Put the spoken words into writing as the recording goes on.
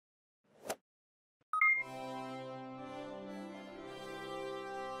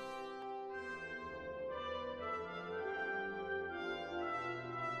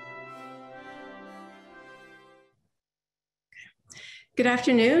Good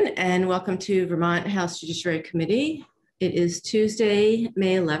afternoon and welcome to Vermont House Judiciary Committee. It is Tuesday,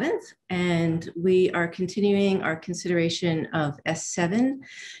 May 11th, and we are continuing our consideration of S.7,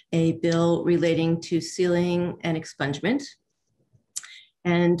 a bill relating to sealing and expungement.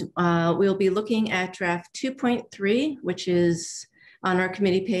 And we'll be looking at draft 2.3, which is on our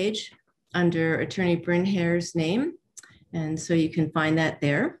committee page under Attorney Bryn Hare's name. And so you can find that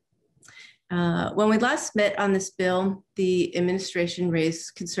there. When we last met on this bill, the administration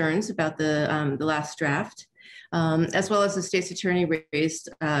raised concerns about the last draft, as well as the state's attorney raised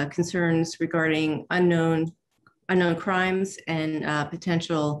concerns regarding unknown crimes and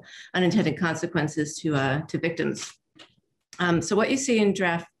potential unintended consequences to victims. So what you see in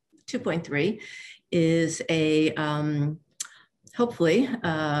draft 2.3 is hopefully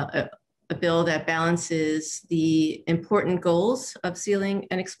a bill that balances the important goals of sealing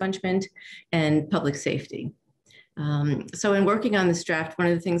and expungement and public safety. So in working on this draft, one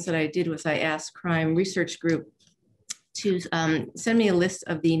of the things that I did was I asked Crime Research Group to send me a list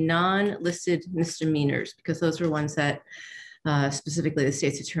of the non-listed misdemeanors, because those were ones that specifically the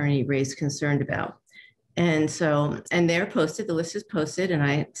state's attorney raised concern about. And they're posted, the list is posted, and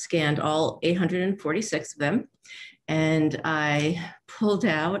I scanned all 846 of them. And I pulled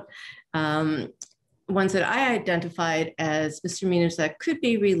out ones that I identified as misdemeanors that could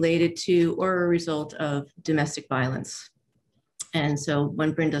be related to or a result of domestic violence. And so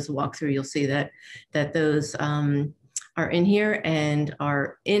when Bryn does a walkthrough, you'll see that those are in here and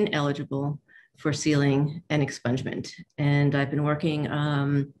are ineligible for sealing and expungement. And I've been working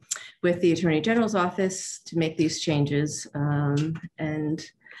with the Attorney General's office to make these changes, and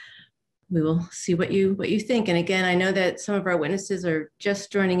we will see what you think. And again, I know that some of our witnesses are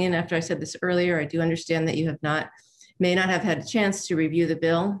just joining in after I said this earlier. I do understand that you may not have had a chance to review the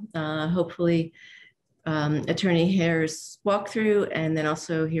bill. Hopefully, Attorney Hare's walkthrough and then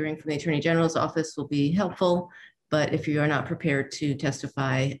also hearing from the Attorney General's office will be helpful. But if you are not prepared to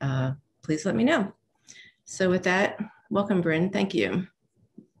testify, please let me know. So with that, welcome, Bryn. Thank you.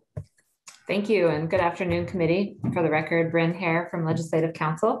 Thank you, and good afternoon, committee. For the record, Bryn Hare from Legislative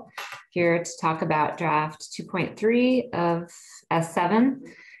Council, here to talk about draft 2.3 of S7.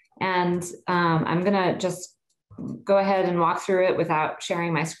 And I'm gonna just go ahead and walk through it without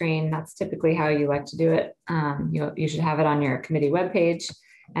sharing my screen. That's typically how you like to do it. You should have it on your committee webpage.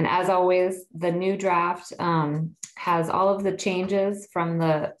 And as always, the new draft has all of the changes from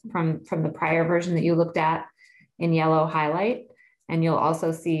the prior version that you looked at in yellow highlight. And you'll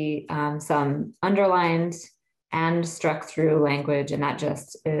also see some underlined and struck through language, and that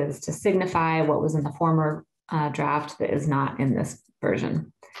just is to signify what was in the former draft that is not in this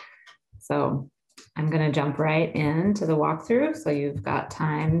version. So I'm going to jump right into the walkthrough so you've got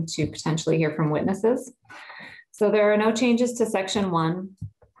time to potentially hear from witnesses. So there are no changes to section 1.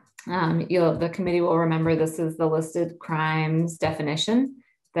 The committee will remember this is the listed crimes definition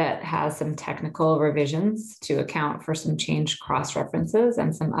that has some technical revisions to account for some changed cross-references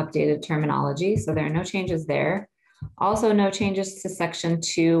and some updated terminology. So there are no changes there. Also no changes to section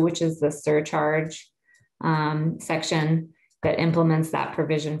 2, which is the surcharge section that implements that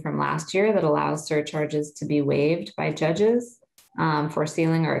provision from last year that allows surcharges to be waived by judges for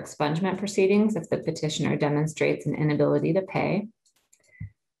sealing or expungement proceedings if the petitioner demonstrates an inability to pay.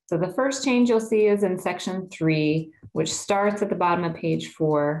 So the first change you'll see is in section 3, which starts at the bottom of page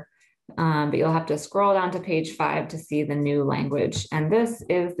 4, but you'll have to scroll down to page 5 to see the new language. And this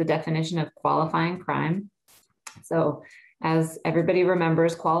is the definition of qualifying crime. So as everybody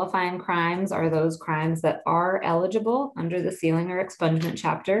remembers, qualifying crimes are those crimes that are eligible under the sealing or expungement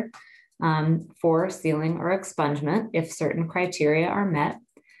chapter for sealing or expungement if certain criteria are met.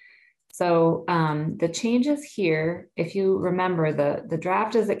 So the changes here, if you remember, the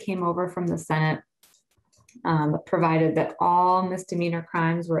draft as it came over from the Senate provided that all misdemeanor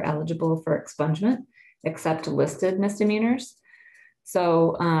crimes were eligible for expungement except listed misdemeanors.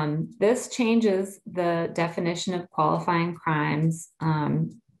 So this changes the definition of qualifying crimes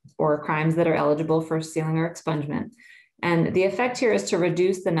or crimes that are eligible for sealing or expungement. And the effect here is to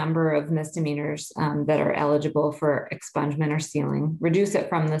reduce the number of misdemeanors that are eligible for expungement or sealing, reduce it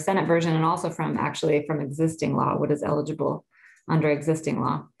from the Senate version and also from existing law, what is eligible under existing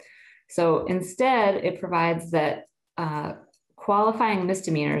law. So instead, it provides that qualifying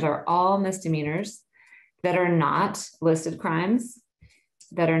misdemeanors are all misdemeanors that are not listed crimes,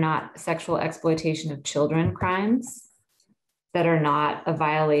 that are not sexual exploitation of children crimes, that are not a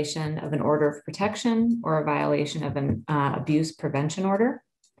violation of an order of protection or a violation of an abuse prevention order,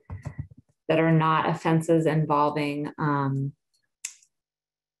 that are not offenses involving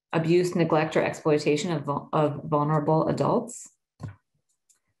abuse, neglect, or exploitation of vulnerable adults,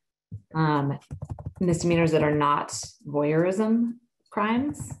 misdemeanors that are not voyeurism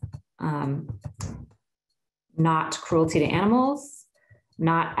crimes, not cruelty to animals,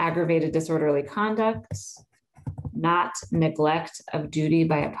 not aggravated disorderly conduct, not neglect of duty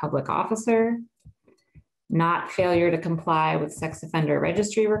by a public officer, not failure to comply with sex offender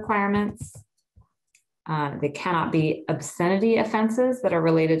registry requirements. They cannot be obscenity offenses that are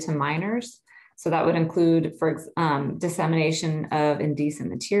related to minors. So that would include, dissemination of indecent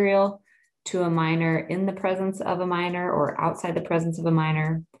material to a minor in the presence of a minor or outside the presence of a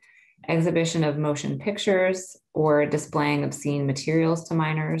minor, exhibition of motion pictures or displaying obscene materials to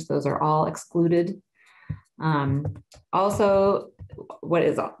minors. Those are all excluded. Also,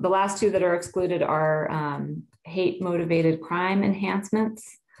 the last two that are excluded are hate motivated crime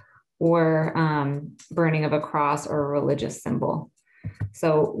enhancements or burning of a cross or a religious symbol.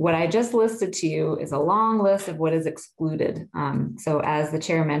 So what I just listed to you is a long list of what is excluded. So as the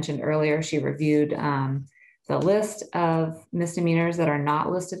chair mentioned earlier, she reviewed the list of misdemeanors that are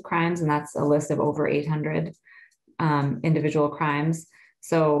not listed crimes, and that's a list of over 800 individual crimes.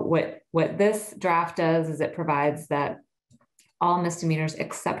 So what this draft does is it provides that all misdemeanors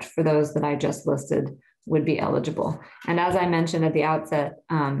except for those that I just listed would be eligible. And as I mentioned at the outset,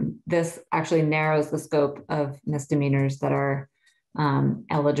 this actually narrows the scope of misdemeanors that are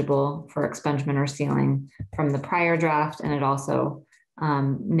eligible for expungement or sealing from the prior draft. And it also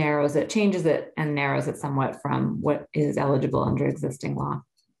narrows it, changes it, and narrows it somewhat from what is eligible under existing law.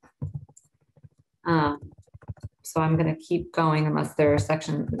 So I'm going to keep going unless there are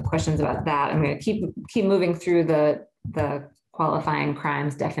questions about that. I'm going to keep moving through the qualifying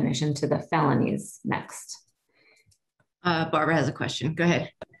crimes definition to the felonies next. Barbara has a question. Go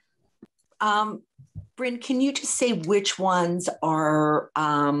ahead. Bryn, can you just say which ones are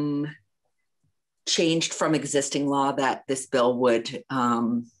changed from existing law that this bill would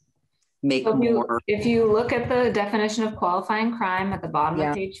make more? If you look at the definition of qualifying crime at the bottom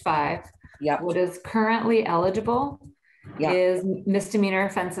of page 5, what is currently eligible is misdemeanor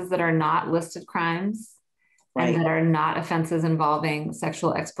offenses that are not listed crimes and that are not offenses involving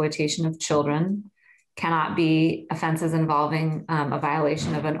sexual exploitation of children, cannot be offenses involving a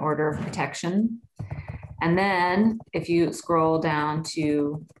violation of an order of protection. And then if you scroll down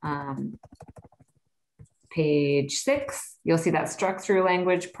to page 6, you'll see that struck through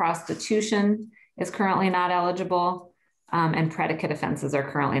language. Prostitution is currently not eligible, and predicate offenses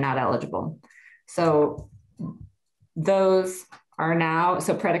are currently not eligible. So those are now,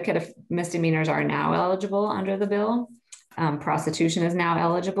 so predicate misdemeanors are now eligible under the bill. Prostitution is now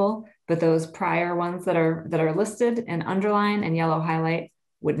eligible, but those prior ones that are listed and underline and yellow highlight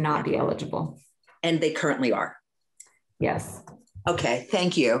would not be eligible. And they currently are? Yes. Okay,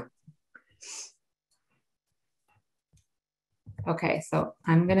 thank you. Okay, so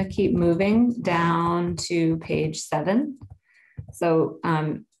I'm going to keep moving down to page 7. So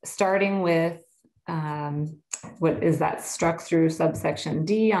starting with what is that struck through subsection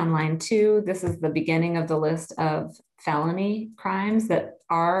D on line 2, this is the beginning of the list of felony crimes that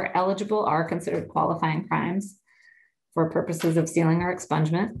are eligible, are considered qualifying crimes for purposes of sealing or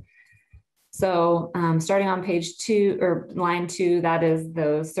expungement. So starting on page 2 or line 2, that is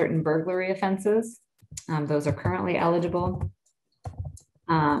those certain burglary offenses. Those are currently eligible.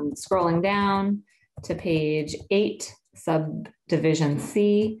 Scrolling down to page 8, subdivision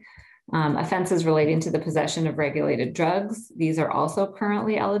C, offenses relating to the possession of regulated drugs. These are also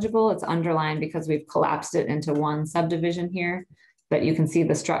currently eligible. It's underlined because we've collapsed it into one subdivision here, but you can see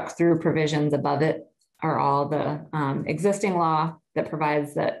the struck through provisions above it are all the existing law that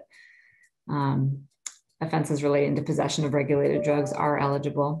provides that offenses relating to possession of regulated drugs are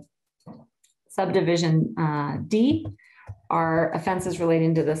eligible. Subdivision D are offenses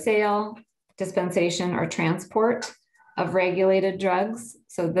relating to the sale, dispensation, or transport of regulated drugs.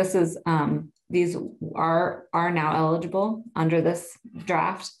 So this is, these are now eligible under this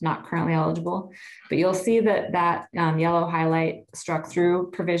draft, not currently eligible, but you'll see that yellow highlight struck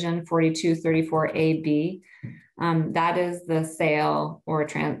through provision 4234AB. That is the sale or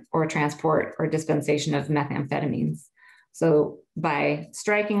transport or dispensation of methamphetamines. So by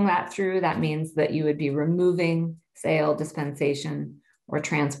striking that through, that means that you would be removing sale, dispensation, or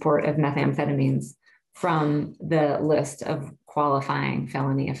transport of methamphetamines from the list of qualifying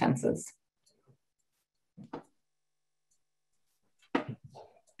felony offenses.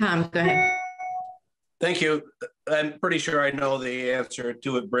 Tom, go ahead. Thank you. I'm pretty sure I know the answer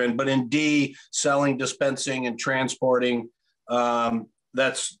to it, Bryn, but in D, selling, dispensing, and transporting,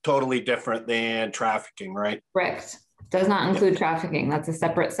 that's totally different than trafficking, right? Correct. Does not include trafficking. That's a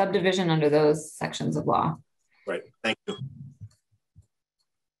separate subdivision under those sections of law. Right. Thank you.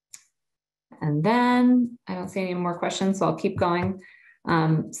 And then I don't see any more questions, so I'll keep going.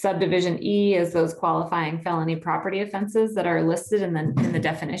 Subdivision E is those qualifying felony property offenses that are listed in the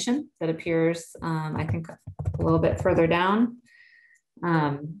definition that appears, I think, a little bit further down.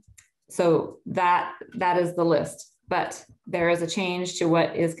 So that is the list, but there is a change to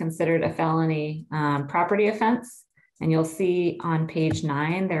what is considered a felony property offense. And you'll see on page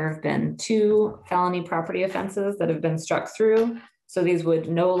 9, there have been 2 felony property offenses that have been struck through. So these would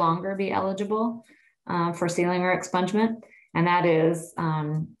no longer be eligible for sealing or expungement. And that is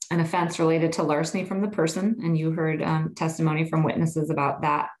an offense related to larceny from the person. And you heard testimony from witnesses about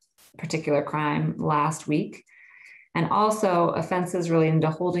that particular crime last week. And also offenses relating to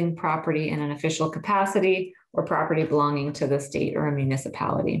holding property in an official capacity or property belonging to the state or a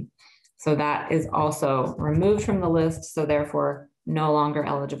municipality. So that is also removed from the list, so therefore no longer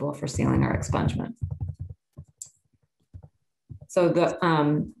eligible for sealing or expungement. So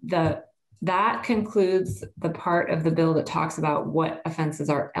that concludes the part of the bill that talks about what offenses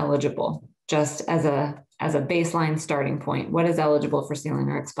are eligible, just as a baseline starting point. What is eligible for sealing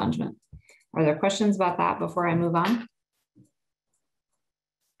or expungement? Are there questions about that before I move on?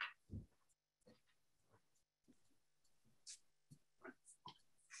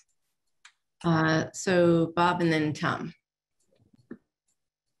 So Bob and then Tom.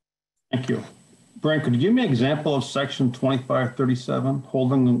 Thank you. Brian, could you give me an example of section 2537,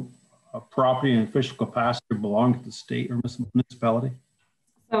 holding a property in official capacity belonging to the state or municipality?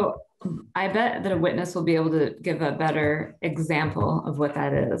 So I bet that a witness will be able to give a better example of what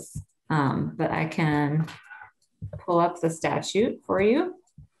that is. But I can pull up the statute for you.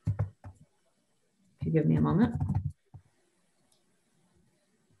 If you give me a moment.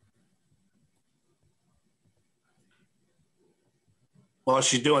 While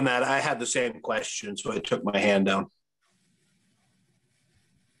she's doing that, I had the same question, so I took my hand down.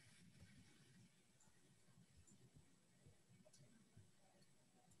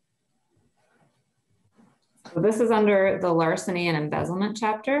 So this is under the larceny and embezzlement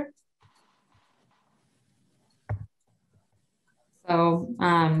chapter. So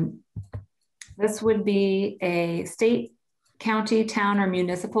this would be a state, county, town, or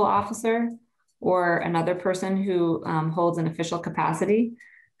municipal officer, or another person who holds an official capacity,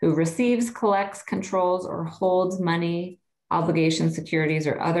 who receives, collects, controls, or holds money, obligations, securities,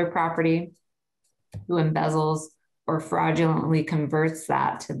 or other property, who embezzles or fraudulently converts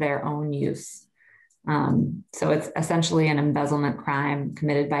that to their own use. So it's essentially an embezzlement crime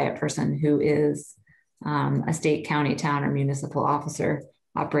committed by a person who is a state, county, town, or municipal officer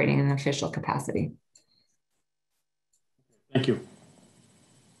operating in an official capacity. Thank you.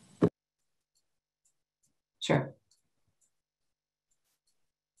 Sure.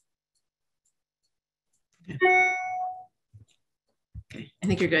 Okay, I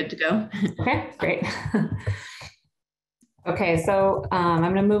think you're good to go. Okay, great. Okay, so I'm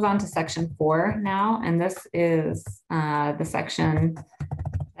going to move on to section 4 now, and this is the section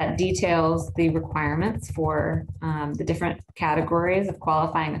that details the requirements for the different categories of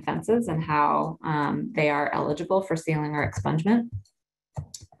qualifying offenses and how they are eligible for sealing or expungement.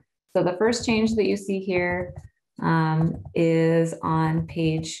 So the first change that you see here is on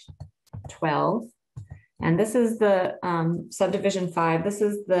page 12. And this is the subdivision 5. This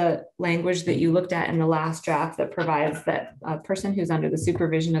is the language that you looked at in the last draft that provides that a person who's under the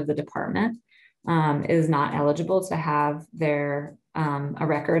supervision of the department is not eligible to have their a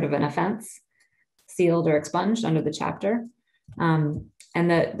record of an offense sealed or expunged under the chapter. And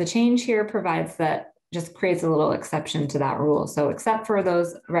the change here provides that, just creates a little exception to that rule. So except for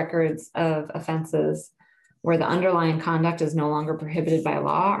those records of offenses where the underlying conduct is no longer prohibited by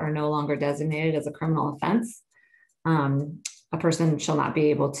law or no longer designated as a criminal offense, a person shall not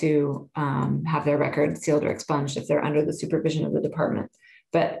be able to have their record sealed or expunged if they're under the supervision of the department.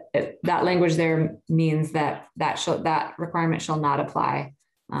 But that language there means that that requirement shall not apply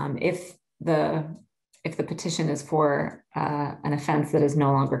if the petition is for an offense that is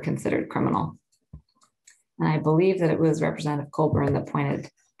no longer considered criminal. And I believe that it was Representative Colburn that pointed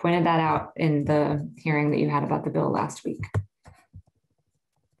that out in the hearing that you had about the bill last week.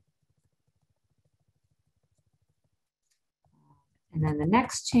 And then the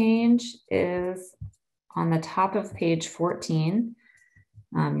next change is on the top of page 14.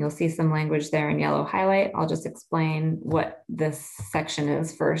 You'll see some language there in yellow highlight. I'll just explain what this section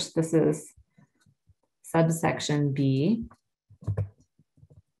is first. This is subsection B.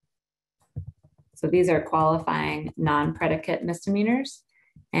 So these are qualifying non-predicate misdemeanors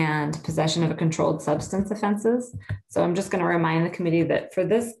and possession of a controlled substance offenses. So I'm just going to remind the committee that for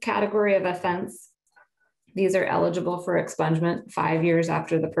this category of offense, these are eligible for expungement 5 years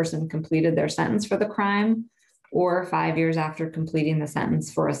after the person completed their sentence for the crime, or 5 years after completing the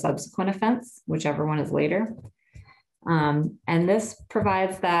sentence for a subsequent offense, whichever one is later. And this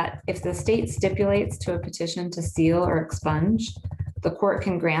provides that if the state stipulates to a petition to seal or expunge, the court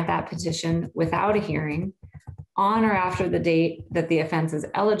can grant that petition without a hearing on or after the date that the offense is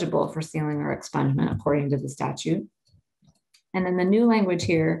eligible for sealing or expungement, according to the statute. And then the new language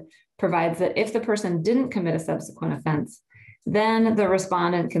here provides that if the person didn't commit a subsequent offense, then the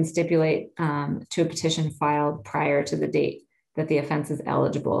respondent can stipulate to a petition filed prior to the date that the offense is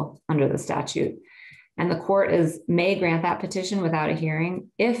eligible under the statute. And the court may grant that petition without a hearing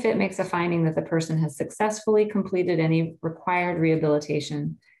if it makes a finding that the person has successfully completed any required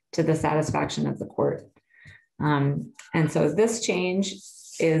rehabilitation to the satisfaction of the court. And so this change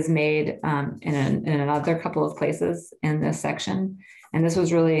is made in another couple of places in this section. And this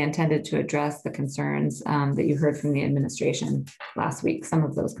was really intended to address the concerns that you heard from the administration last week, some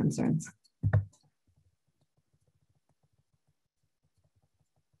of those concerns.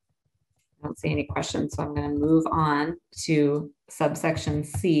 I don't see any questions, so I'm going to move on to subsection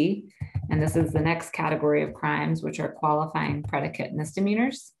C. And this is the next category of crimes, which are qualifying predicate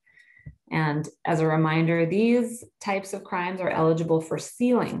misdemeanors. And as a reminder, these types of crimes are eligible for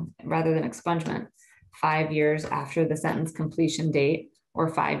sealing rather than expungement 5 years after the sentence completion date, or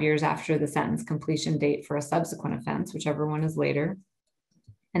 5 years after the sentence completion date for a subsequent offense, whichever one is later.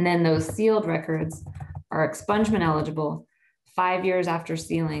 And then those sealed records are expungement eligible 5 years after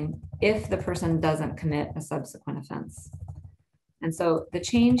sealing if the person doesn't commit a subsequent offense. And so the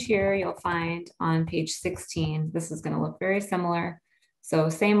change here you'll find on page 16, this is going to look very similar. So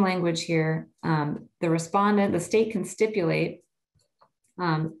same language here. The state can stipulate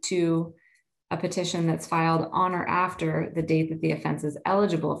to a petition that's filed on or after the date that the offense is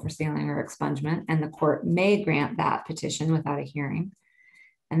eligible for sealing or expungement, and the court may grant that petition without a hearing.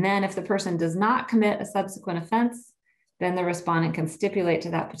 And then if the person does not commit a subsequent offense, then the respondent can stipulate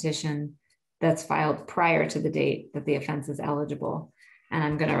to that petition that's filed prior to the date that the offense is eligible. And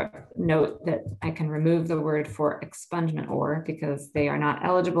I'm going to note that I can remove the word for expungement or, because they are not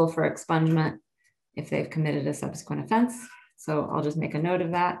eligible for expungement if they've committed a subsequent offense. So I'll just make a note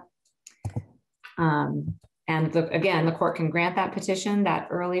of that. Again, the court can grant that petition, that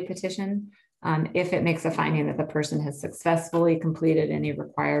early petition, if it makes a finding that the person has successfully completed any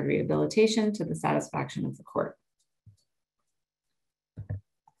required rehabilitation to the satisfaction of the court.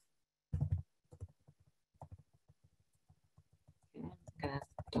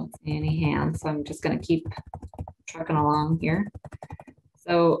 Don't see any hands, so I'm just going to keep trucking along here.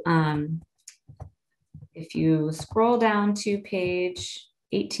 So if you scroll down to page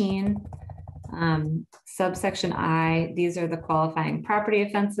 18, subsection I, these are the qualifying property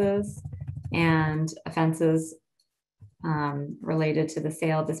offenses and offenses related to the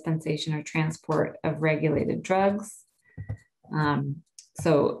sale, dispensation, or transport of regulated drugs.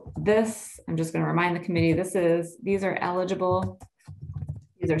 So this, I'm just going to remind the committee, these are eligible.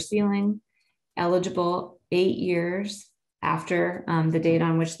 These are sealing, eligible 8 years after the date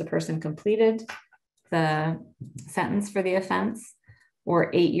on which the person completed the sentence for the offense,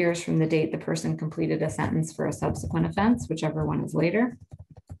 or 8 years from the date the person completed a sentence for a subsequent offense, whichever one is later.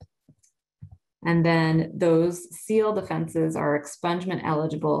 And then those sealed offenses are expungement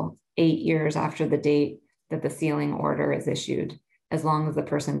eligible 8 years after the date that the sealing order is issued, as long as the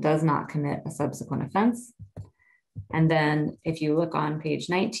person does not commit a subsequent offense. And then if you look on page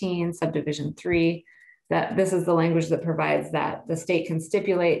 19, subdivision 3, that this is the language that provides that the state can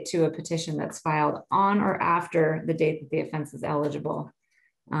stipulate to a petition that's filed on or after the date that the offense is eligible.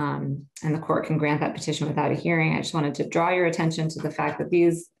 And the court can grant that petition without a hearing. I just wanted to draw your attention to the fact that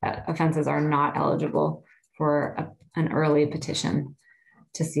these offenses are not eligible for an early petition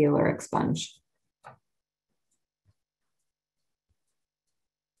to seal or expunge.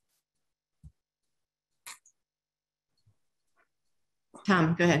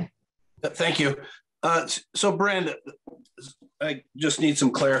 Tom, go ahead. Thank you. So Brenda, I just need some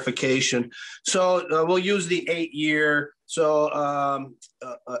clarification. So we'll use the 8 year. So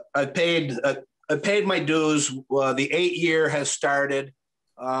I paid my dues. The 8 year has started.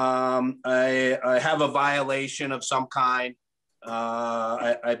 I have a violation of some kind.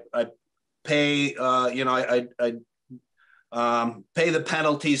 I pay, I pay the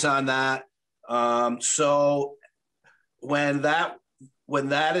penalties on that. So when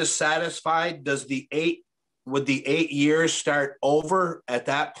that is satisfied, would the 8 years start over at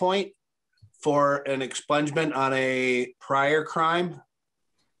that point for an expungement on a prior crime?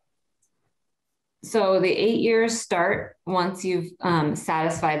 So the 8 years start once you've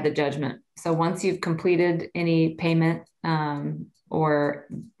satisfied the judgment. So once you've completed any payment or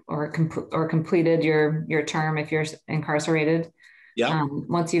completed your term, if you're incarcerated, Yeah.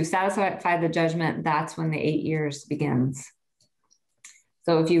 once you've satisfied the judgment, that's when the 8 years begins.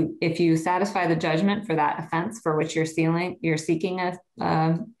 So if you satisfy the judgment for that offense for which you're seeking a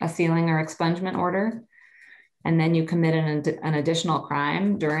sealing or expungement order, and then you commit an additional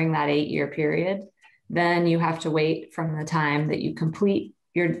crime during that 8-year period, then you have to wait from the time that you complete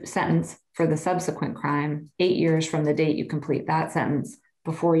your sentence for the subsequent crime, 8 years from the date you complete that sentence,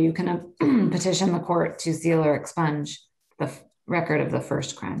 before you can petition the court to seal or expunge the record of the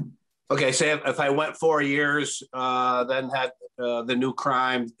first crime. Okay, say if I went 4 years, then had the new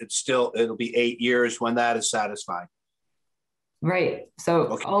crime, it'll be 8 years when that is satisfied. Right. So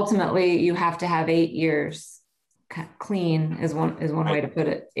okay. Ultimately, you have to have 8 years clean is one right. way to put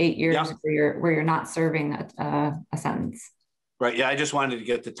it. 8 years where you're not serving a sentence. Right. Yeah, I just wanted to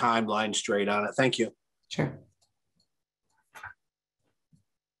get the timeline straight on it. Thank you. Sure.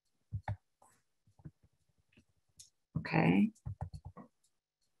 Okay.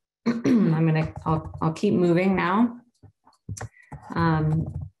 I'll keep moving now.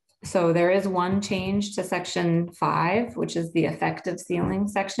 So there is one change to section 5, which is the effective sealing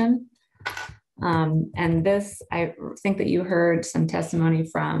section. And this, I think that you heard some testimony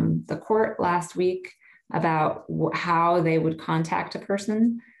from the court last week about how they would contact a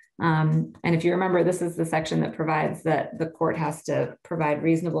person. And if you remember, this is the section that provides that the court has to provide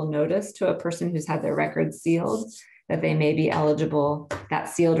reasonable notice to a person who's had their record sealed, that they may be eligible, that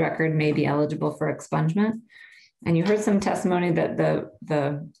sealed record may be eligible for expungement. And you heard some testimony that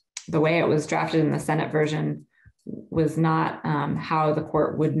the way it was drafted in the Senate version was not how the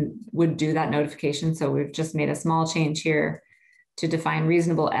court would do that notification. So we've just made a small change here to define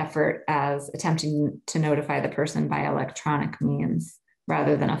reasonable effort as attempting to notify the person by electronic means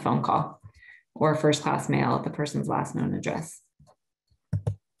rather than a phone call or first-class mail at the person's last known address.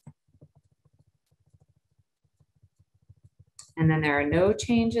 And then there are no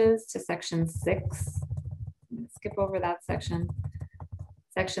changes to section 6. I'm going to skip over that section.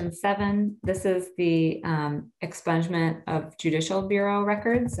 Section 7, this is the expungement of Judicial Bureau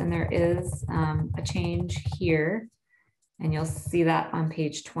records, and there is a change here, and you'll see that on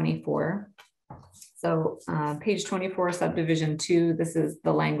page 24. So page 24, subdivision 2, this is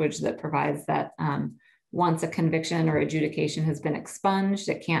the language that provides that once a conviction or adjudication has been expunged,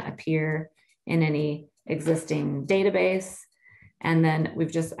 it can't appear in any existing database. And then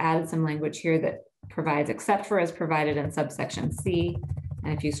we've just added some language here that provides except for as provided in subsection C.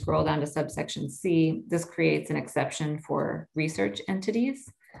 And if you scroll down to subsection C, this creates an exception for research entities.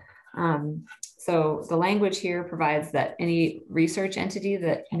 So the language here provides that any research entity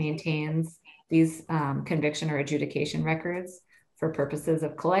that maintains these conviction or adjudication records for purposes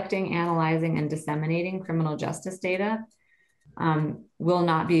of collecting, analyzing, and disseminating criminal justice data will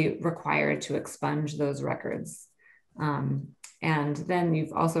not be required to expunge those records. And then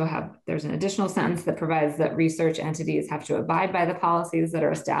you've also there's an additional sentence that provides that research entities have to abide by the policies that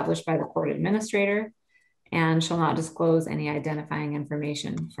are established by the court administrator and shall not disclose any identifying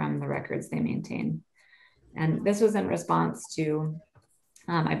information from the records they maintain. And this was in response to,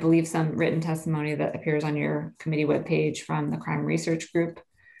 I believe, some written testimony that appears on your committee webpage from the Crime Research Group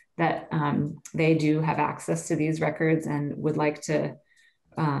that they do have access to these records and would like to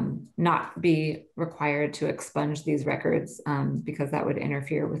not be required to expunge these records because that would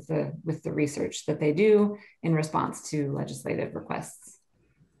interfere with the research that they do in response to legislative requests.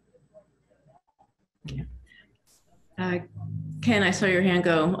 Ken, I saw your hand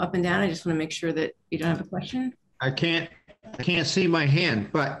go up and down. I just want to make sure that you don't have a question. I can't see my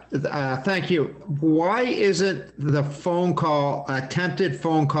hand, but thank you. Why isn't the phone call, attempted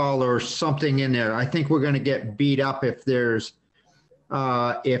phone call or something in there? I think we're going to get beat up if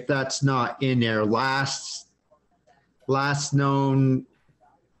that's not in there. Last known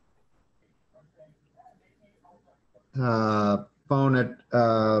phone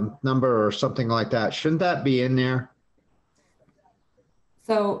number or something like that. Shouldn't that be in there?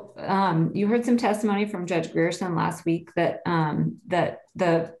 So you heard some testimony from Judge Grierson last week that that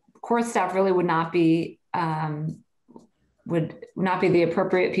the court staff really would not be the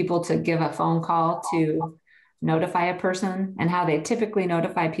appropriate people to give a phone call to notify a person, and how they typically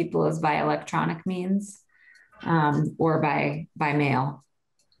notify people is by electronic means or by mail.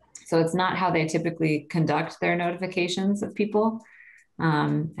 So it's not how they typically conduct their notifications of people.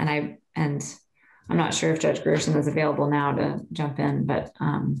 And I'm not sure if Judge Grierson is available now to jump in, but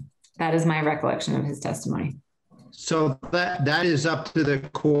that is my recollection of his testimony. So that is up to the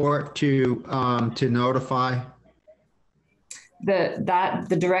court to notify?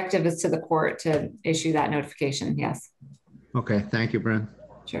 The directive is to the court to issue that notification. Yes. Okay, thank you, Bryn.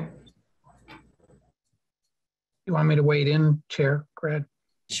 Sure. You want me to wade in, Chair Grad?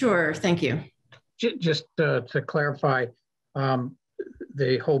 Sure, thank you. Just to clarify,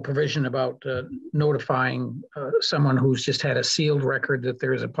 the whole provision about notifying someone who's just had a sealed record that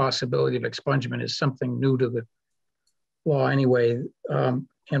there is a possibility of expungement is something new to the law anyway.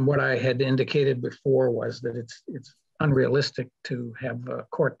 And what I had indicated before was that it's unrealistic to have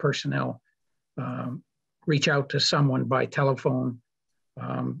court personnel reach out to someone by telephone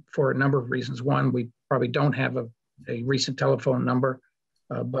for a number of reasons. One, we probably don't have a recent telephone number,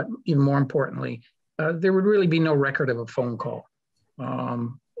 but even more importantly, there would really be no record of a phone call.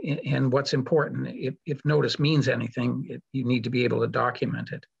 And what's important, if notice means anything, you need to be able to document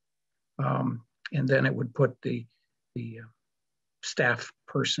it. And then it would put the staff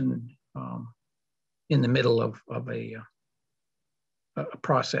person in the middle of a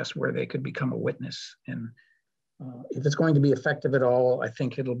process where they could become a witness. And if it's going to be effective at all, I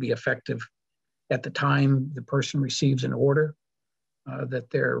think it'll be effective at the time the person receives an order that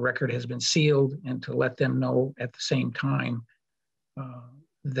their record has been sealed, and to let them know at the same time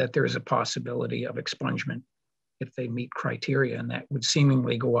that there is a possibility of expungement if they meet criteria, and that would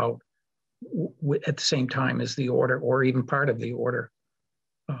seemingly go out at the same time as the order, or even part of the order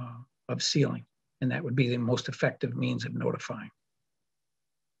of sealing. And that would be the most effective means of notifying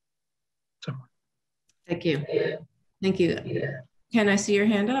someone. Thank you. Thank you. Can I see your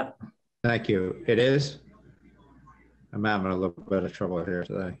hand up? Thank you. It is. I'm having a little bit of trouble here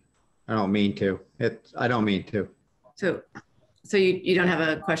today. I don't mean to. I don't mean to. So you don't have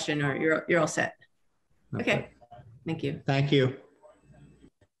a question, or you're all set? Okay. Thank you. Thank you.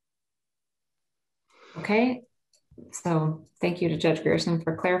 Okay. So thank you to Judge Grierson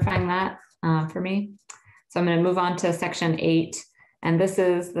for clarifying that for me. So I'm going to move on to section 8. And this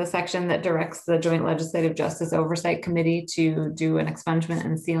is the section that directs the Joint Legislative Justice Oversight Committee to do an expungement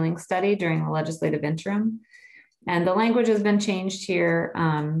and sealing study during the legislative interim. And the language has been changed here.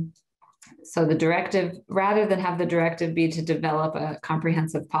 So the directive, rather than have the directive be to develop a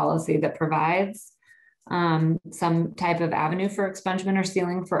comprehensive policy that provides some type of avenue for expungement or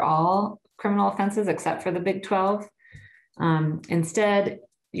sealing for all criminal offenses except for the Big 12, instead,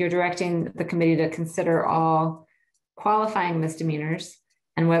 you're directing the committee to consider all qualifying misdemeanors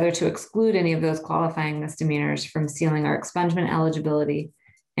and whether to exclude any of those qualifying misdemeanors from sealing or expungement eligibility,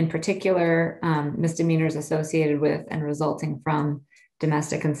 in particular, misdemeanors associated with and resulting from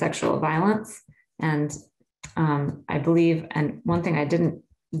domestic and sexual violence. And I believe, and one thing I didn't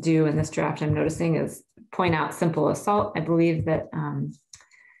do in this draft I'm noticing is point out simple assault. I believe that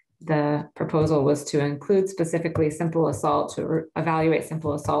the proposal was to include specifically simple assault, to evaluate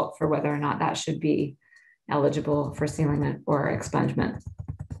simple assault for whether or not that should be eligible for sealing or expungement.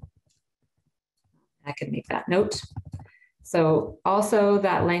 I could make that note. So also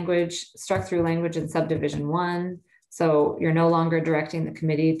that language, struck through language in subdivision 1. So you're no longer directing the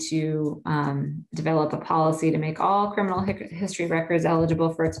committee to develop a policy to make all criminal history records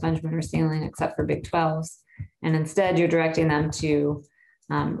eligible for expungement or sealing except for Big 12s. And instead you're directing them to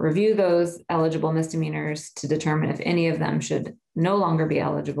review those eligible misdemeanors to determine if any of them should no longer be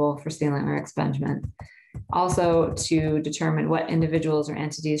eligible for sealing or expungement. Also to determine what individuals or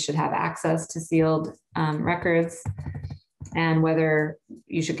entities should have access to sealed records, and whether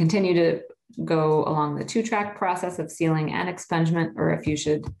you should continue to go along the 2-track process of sealing and expungement, or if you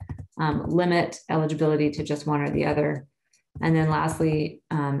should limit eligibility to just one or the other. And then lastly,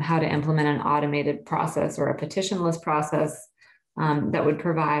 how to implement an automated process or a petitionless process that would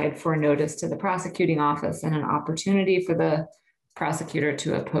provide for notice to the prosecuting office and an opportunity for the prosecutor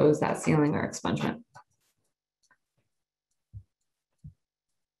to oppose that sealing or expungement.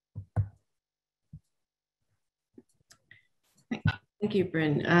 Thank you,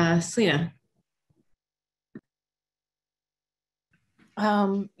 Bryn. Selena.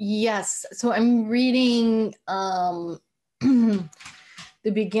 Yes, so I'm reading the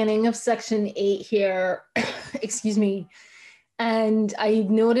beginning of section 8 here, excuse me. And I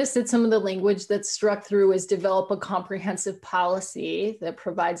noticed that some of the language that's struck through is develop a comprehensive policy that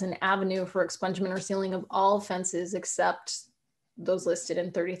provides an avenue for expungement or sealing of all offenses except those listed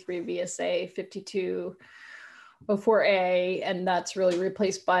in 33 VSA 5204A. And that's really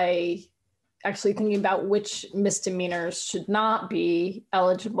replaced by actually thinking about which misdemeanors should not be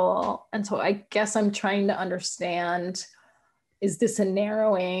eligible. And so I guess I'm trying to understand, is this a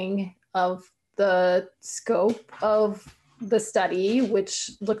narrowing of the scope of the study, which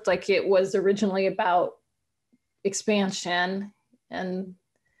looked like it was originally about expansion, and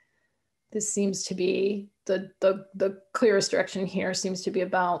this seems to be the clearest direction here seems to be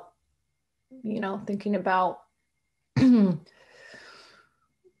about, you know, thinking about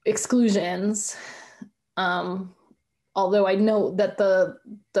exclusions. Although I know that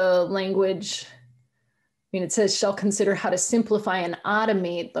the language, I mean, it says shall consider how to simplify and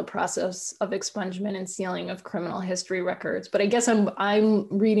automate the process of expungement and sealing of criminal history records. But I guess I'm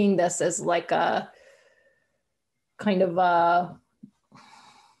reading this as like a kind of a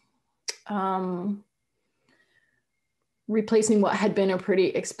replacing what had been a pretty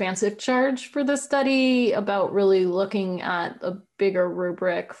expansive charge for the study about really looking at a bigger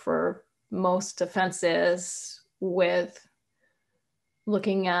rubric for most offenses, with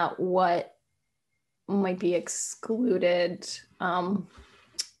looking at what might be excluded from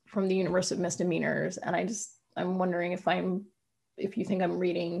the universe of misdemeanors. And I'm wondering if you think I'm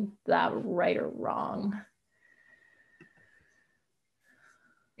reading that right or wrong.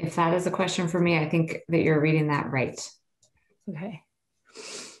 If that is a question for me, I think that you're reading that right. Okay.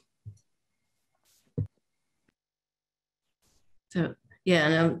 So, yeah,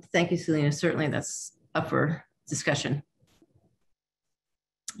 no, thank you, Selena. Certainly that's up for discussion.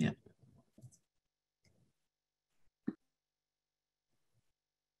 Yeah.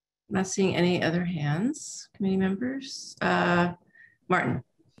 Not seeing any other hands, committee members. Martin.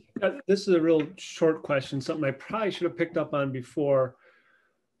 This is a real short question, something I probably should have picked up on before.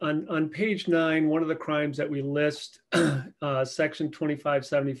 On page 9, one of the crimes that we list, section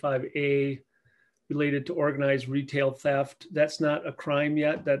 2575A, related to organized retail theft. That's not a crime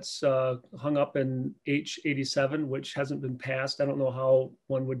yet. That's hung up in H87, which hasn't been passed. I don't know how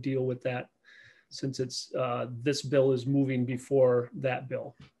one would deal with that, since it's this bill is moving before that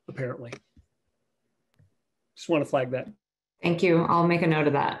bill, apparently. Just want to flag that. Thank you. I'll make a note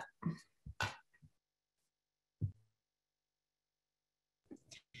of that.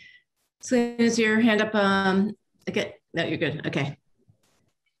 So is your hand up? Okay, no, you're good. Okay.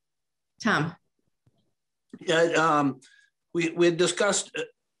 Tom. Yeah, we had discussed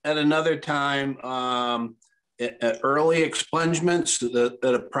at another time early expungements,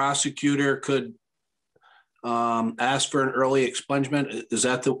 that a prosecutor could ask for an early expungement. Is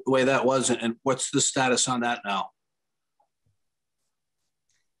that the way that was? And what's the status on that now?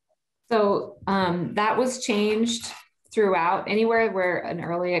 So that was changed throughout. Anywhere where an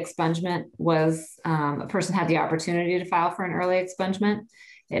early expungement was, a person had the opportunity to file for an early expungement.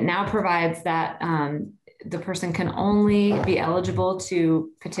 It now provides that the person can only be eligible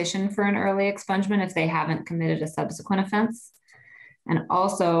to petition for an early expungement if they haven't committed a subsequent offense. And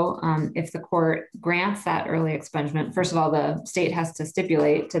also, if the court grants that early expungement, first of all, the state has to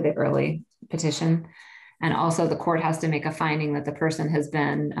stipulate to the early petition. And also the court has to make a finding that the person has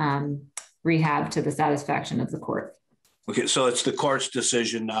been rehabbed to the satisfaction of the court. Okay, so it's the court's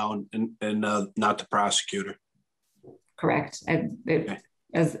decision now and not the prosecutor. Correct.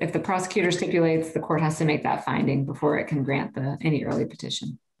 As if the prosecutor stipulates, the court has to make that finding before it can grant any early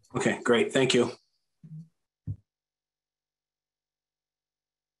petition. Okay, great. Thank you.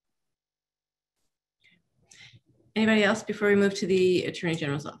 Anybody else before we move to the Attorney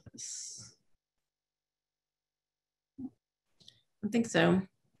General's office? I don't think so.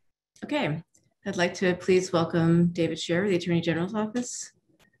 Okay, I'd like to please welcome David Scher, the Attorney General's office.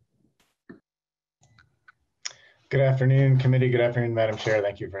 Good afternoon, committee. Good afternoon, Madam Chair.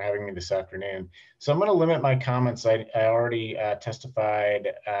 Thank you for having me this afternoon. So I'm going to limit my comments. I already testified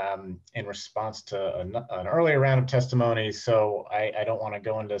in response to an earlier round of testimony, so I don't want to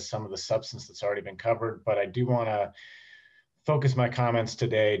go into some of the substance that's already been covered, but I do want to focus my comments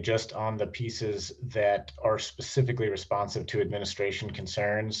today just on the pieces that are specifically responsive to administration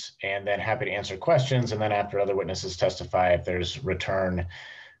concerns, and then happy to answer questions. And then after other witnesses testify, if there's return,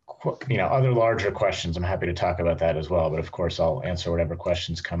 other larger questions, I'm happy to talk about that as well. But of course, I'll answer whatever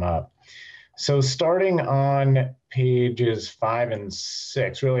questions come up. So starting on pages 5 and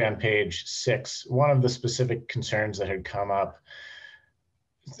 6, really on page 6, one of the specific concerns that had come up,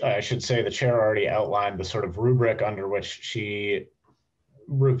 I should say the chair already outlined the sort of rubric under which she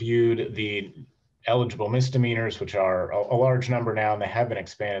reviewed the eligible misdemeanors, which are a large number now, and they have been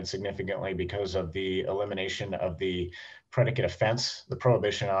expanded significantly because of the elimination of the predicate offense, the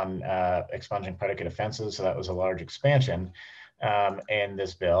prohibition on expunging predicate offenses. So that was a large expansion in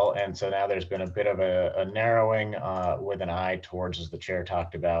this bill. And so now there's been a bit of a narrowing with an eye towards, as the chair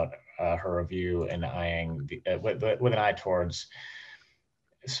talked about, her review and eyeing with an eye towards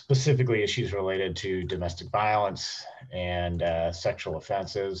specifically issues related to domestic violence and sexual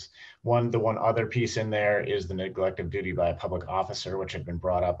offenses. The one other piece in there is the neglect of duty by a public officer, which had been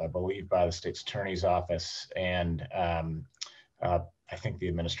brought up, I believe, by the state's attorney's office and I think the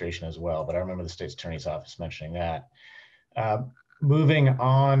administration as well, but I remember the state's attorney's office mentioning that. Moving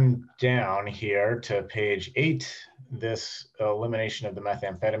on down here to page 8, this elimination of the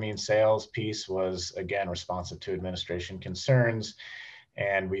methamphetamine sales piece was again responsive to administration concerns.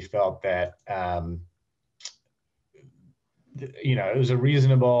 And we felt that, it was a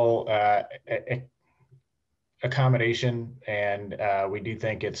reasonable accommodation. And we do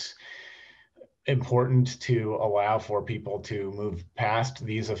think it's important to allow for people to move past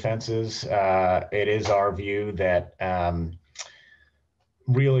these offenses. It is our view that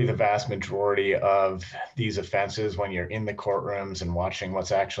really the vast majority of these offenses, when you're in the courtrooms and watching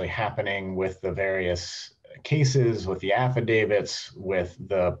what's actually happening with the various cases, with the affidavits, with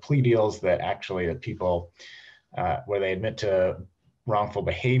the plea deals that actually the people, where they admit to wrongful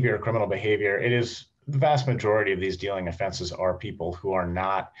behavior, criminal behavior, it is the vast majority of these dealing offenses are people who are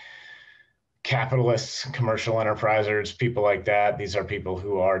not capitalists, commercial enterprisers, people like that. These are people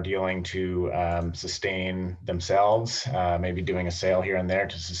who are dealing to sustain themselves, maybe doing a sale here and there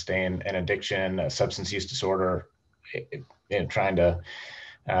to sustain an addiction, a substance use disorder, trying to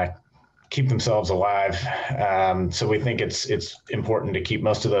keep themselves alive. So we think it's important to keep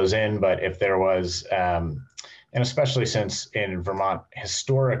most of those in, but if there was, and especially since in Vermont,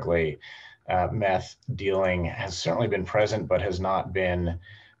 historically, meth dealing has certainly been present, but has not been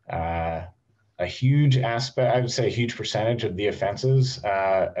a huge aspect, I would say a huge percentage of the offenses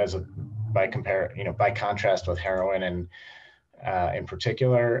by contrast with heroin and in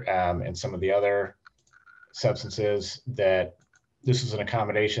particular, and some of the other substances, that this was an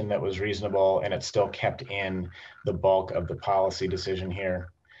accommodation that was reasonable and it still kept in the bulk of the policy decision here.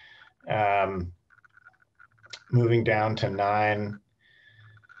 Moving down to 9,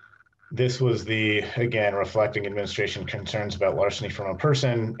 this was again, reflecting administration concerns about larceny from a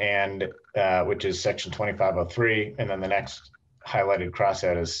person, and which is section 2503. And then the next highlighted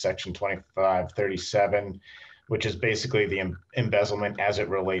crossout is section 2537, which is basically the embezzlement as it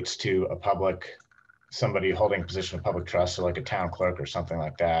relates to somebody holding a position of public trust, so like a town clerk or something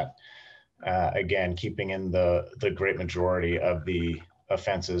like that. Again, keeping in the great majority of the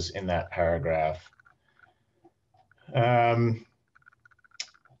offenses in that paragraph. And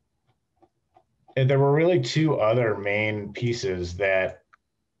there were really 2 other main pieces that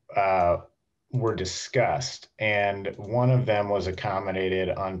were discussed, and one of them was accommodated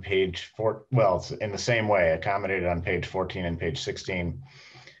on page 4. Well, it's in the same way, accommodated on page 14 and page 16.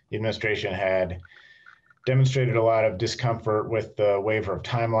 The administration had demonstrated a lot of discomfort with the waiver of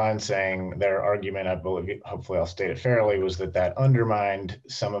timeline, saying their argument, I believe, hopefully I'll state it fairly, was that undermined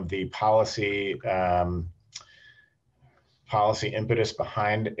some of the policy impetus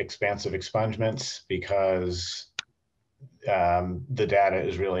behind expansive expungements, because the data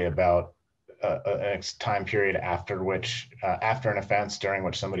is really about a time period after an offense during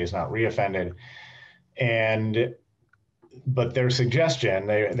which somebody is not reoffended. But their suggestion,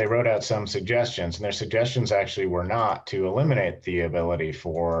 they wrote out some suggestions, and their suggestions actually were not to eliminate the ability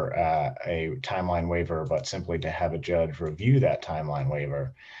for a timeline waiver, but simply to have a judge review that timeline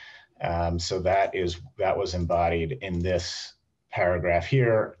waiver. So that was embodied in this paragraph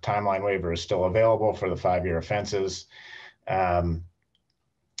here. Timeline waiver is still available for the 5-year offenses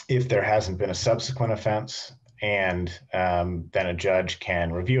if there hasn't been a subsequent offense, and then a judge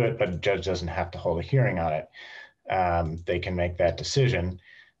can review it, but a judge doesn't have to hold a hearing on it. They can make that decision.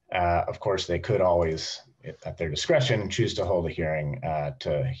 Of course, they could always, at their discretion, choose to hold a hearing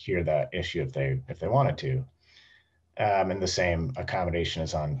to hear that issue if they wanted to. And the same accommodation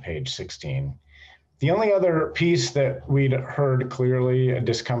is on page 16. The only other piece that we'd heard clearly a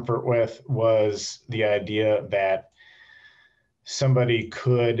discomfort with was the idea that somebody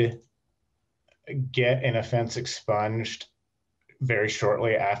could get an offense expunged very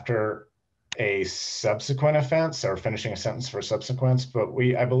shortly after a subsequent offense or finishing a sentence for subsequence, but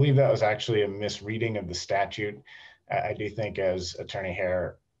I believe that was actually a misreading of the statute. I do think, as Attorney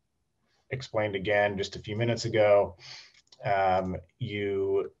Hare explained again just a few minutes ago,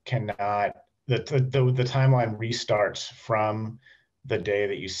 you cannot, the timeline restarts from the day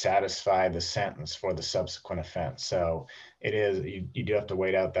that you satisfy the sentence for the subsequent offense. So it is, you do have to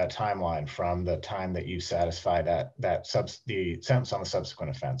wait out that timeline from the time that you satisfy the sentence on the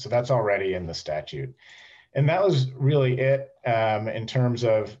subsequent offense. So that's already in the statute. And that was really it in terms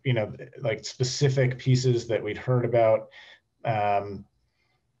of, like specific pieces that we'd heard about, and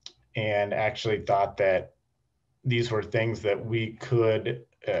actually thought that these were things that we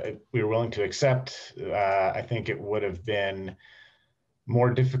were willing to accept. I think it would have been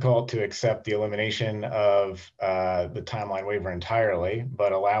more difficult to accept the elimination of the timeline waiver entirely,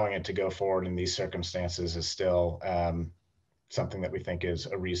 but allowing it to go forward in these circumstances is still something that we think is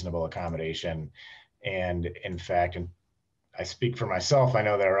a reasonable accommodation. And in fact, and I speak for myself, I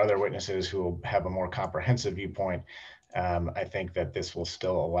know there are other witnesses who will have a more comprehensive viewpoint. I think that this will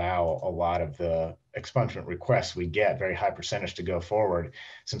still allow a lot of the expungement requests we get, very high percentage, to go forward,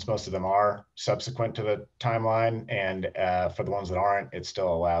 since most of them are subsequent to the timeline. And for the ones that aren't, it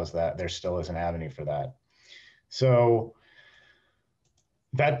still allows that. There still is an avenue for that. So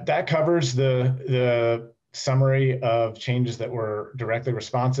that covers the summary of changes that were directly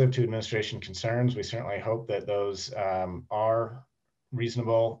responsive to administration concerns. We certainly hope that those are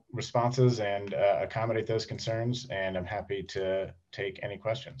reasonable responses and accommodate those concerns. And I'm happy to take any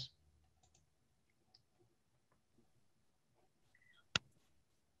questions.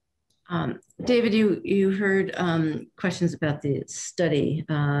 David, you heard questions about the study.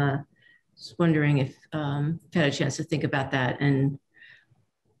 Just wondering if you had a chance to think about that and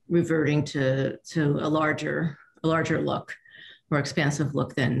reverting to a larger look, more expansive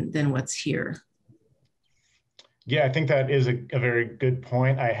look than what's here. Yeah, I think that is a very good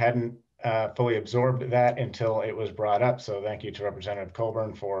point. I hadn't fully absorbed that until it was brought up. So thank you to Representative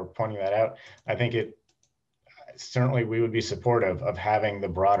Colburn for pointing that out. I think certainly we would be supportive of having the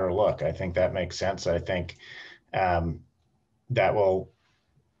broader look. I think that makes sense. I think that will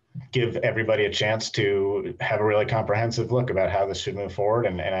give everybody a chance to have a really comprehensive look about how this should move forward.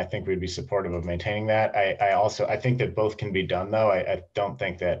 And I think we'd be supportive of maintaining that. I think that both can be done, though. I don't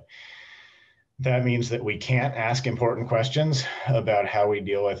think that means that we can't ask important questions about how we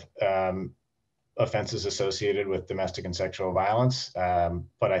deal with offenses associated with domestic and sexual violence.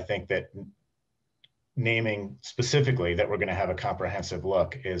 But I think that naming specifically that we're going to have a comprehensive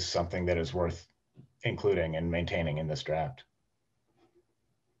look is something that is worth including and maintaining in this draft.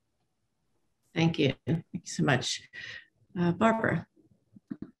 Thank you. Thank you so much. Barbara.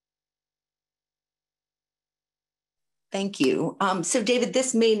 Thank you. So David,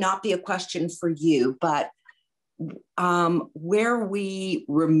 this may not be a question for you, but where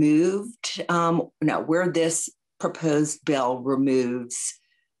this proposed bill removes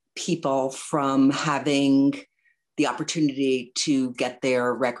people from having the opportunity to get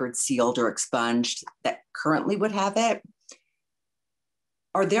their records sealed or expunged that currently would have it,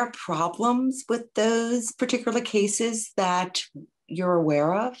 are there problems with those particular cases that you're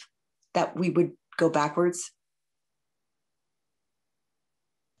aware of that we would go backwards?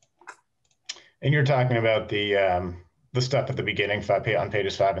 And you're talking about the stuff at the beginning, on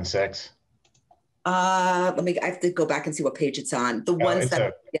pages 5 and 6. I have to go back and see what page it's on. The ones that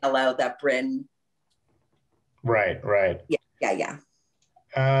are yellow that Bryn. Right. Yeah.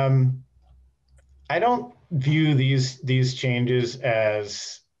 I don't view these changes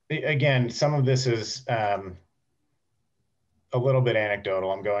as, again, some of this is a little bit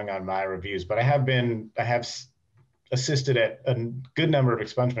anecdotal. I'm going on my reviews, but I have assisted at a good number of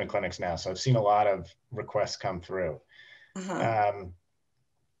expungement clinics now. So I've seen a lot of requests come through.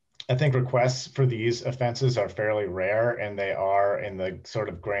 I think requests for these offenses are fairly rare, and they are in the sort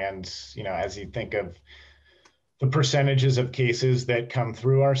of grand, as you think of the percentages of cases that come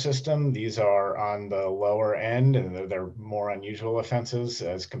through our system, these are on the lower end, and they're more unusual offenses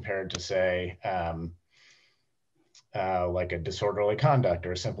as compared to, say, like a disorderly conduct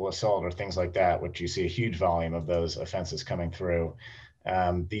or a simple assault or things like that, which you see a huge volume of those offenses coming through.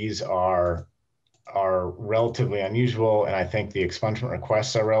 These are relatively unusual, and I think the expungement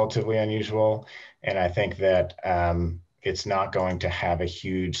requests are relatively unusual, and I think that it's not going to have a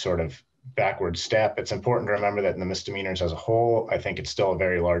huge sort of backward step. It's important to remember that in the misdemeanors as a whole, I think it's still not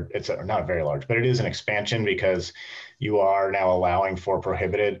very large, but it is an expansion because you are now allowing for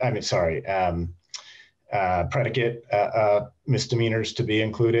predicate misdemeanors to be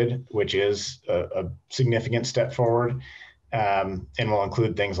included, which is a significant step forward, and will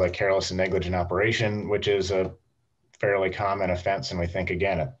include things like careless and negligent operation, which is a fairly common offense. And we think,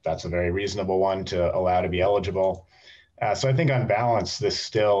 again, that's a very reasonable one to allow to be eligible. So I think on balance, this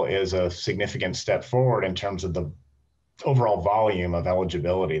still is a significant step forward in terms of the overall volume of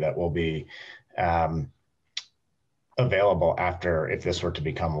eligibility that will be available if this were to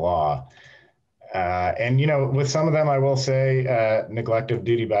become law. And, with some of them, I will say neglect of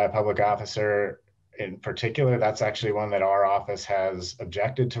duty by a public officer in particular, that's actually one that our office has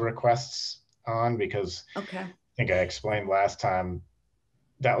objected to requests on because I think I explained last time,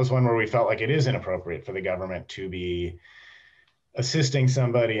 that was one where we felt like it is inappropriate for the government to be assisting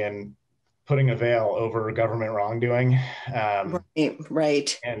somebody in putting a veil over government wrongdoing.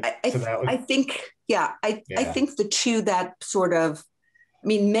 Right. And I think the two that sort of,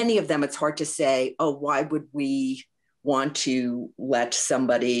 many of them, it's hard to say, why would we want to let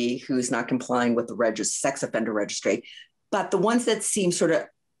somebody who's not complying with the sex offender registry but the ones that seem sort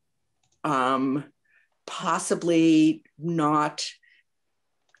of possibly not,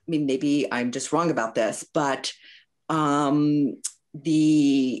 I mean, maybe I'm just wrong about this, but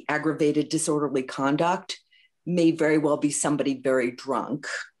the aggravated disorderly conduct may very well be somebody very drunk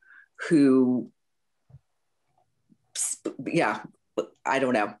who, yeah, I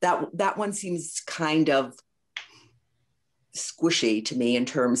don't know. That one seems kind of squishy to me in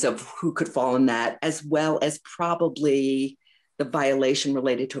terms of who could fall in that, as well as probably the violation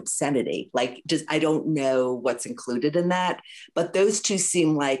related to obscenity. Like, just, I don't know what's included in that, but those two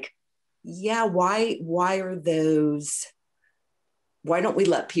seem like, yeah, why are those, why don't we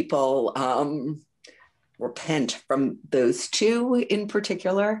let people repent from those two in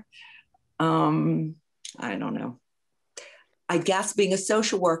particular? I don't know. I guess being a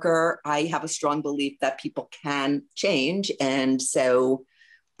social worker, I have a strong belief that people can change. And so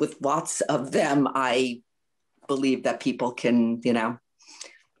with lots of them, I believe that people can, you know,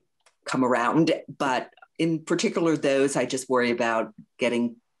 come around. But in particular, those, I just worry about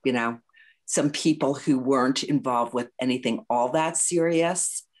getting, you know, some people who weren't involved with anything all that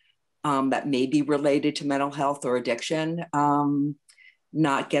serious that may be related to mental health or addiction,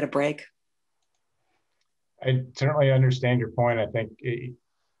 not get a break. I certainly understand your point. I think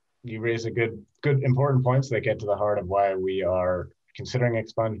you raise a good, important points that get to the heart of why we are considering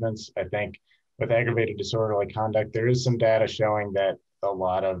expungements. I think with aggravated disorderly conduct, there is some data showing that a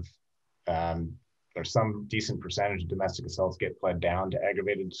lot of, or some decent percentage of domestic assaults get pled down to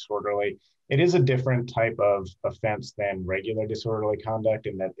aggravated disorderly. It is a different type of offense than regular disorderly conduct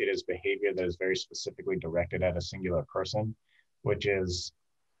in that it is behavior that is very specifically directed at a singular person, which is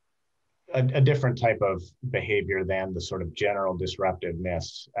a different type of behavior than the sort of general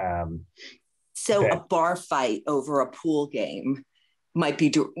disruptiveness. So a bar fight over a pool game might be,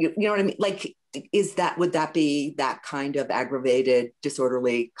 you know what I mean? Like, would that be that kind of aggravated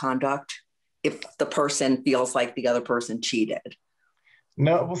disorderly conduct if the person feels like the other person cheated?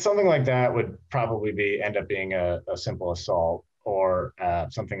 No, well, something like that would probably end up being a simple assault or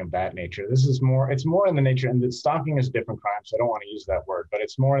something of that nature. This is more, it's more in the nature, and the stalking is a different crime, so I don't want to use that word, but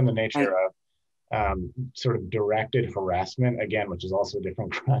it's more in the nature of sort of directed harassment, again, which is also a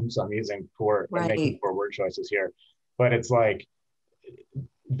different crime. So I'm using making poor word choices here, but it's like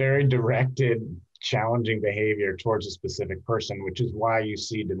very directed, challenging behavior towards a specific person, which is why you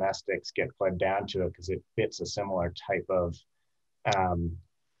see domestics get pled down to it, because it fits a similar type of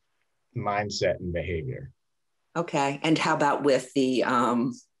mindset and behavior. Okay. And how about with the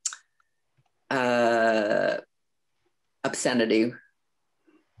obscenity?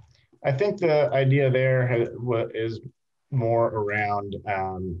 I think the idea there is more around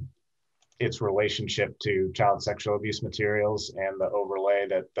its relationship to child sexual abuse materials and the overlay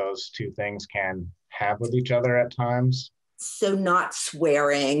that those two things can have with each other at times. So not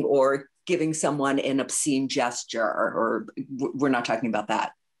swearing or giving someone an obscene gesture, or we're not talking about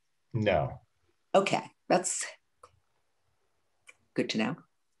that? No. Okay. That's good to know.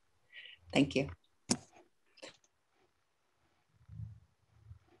 Thank you.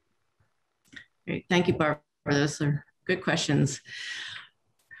 Great. Thank you, Barbara. Those are good questions.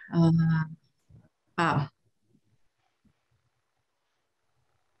 Bob.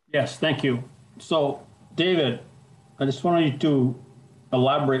 Yes, thank you. So, David, I just wanted you to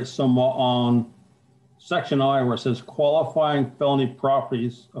elaborate somewhat on section I, where it says qualifying felony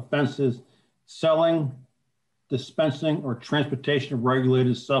properties, offenses, selling, dispensing, or transportation of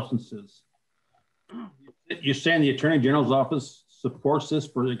regulated substances. You're saying the Attorney General's office supports this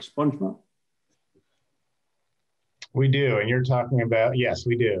for expungement? We do, and you're talking about, yes,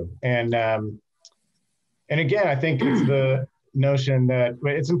 we do. And again, I think it's the notion that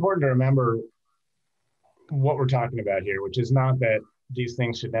it's important to remember what we're talking about here, which is not that these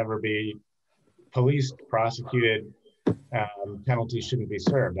things should never be policed, prosecuted, penalties shouldn't be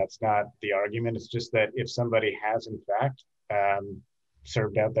served. That's not the argument. It's just that if somebody has in fact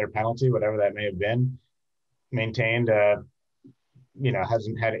served out their penalty, whatever that may have been, maintained,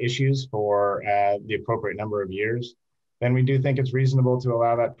 hasn't had issues for the appropriate number of years, then we do think it's reasonable to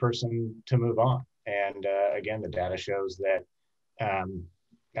allow that person to move on. And again, the data shows that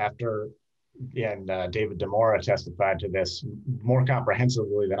David Demora testified to this more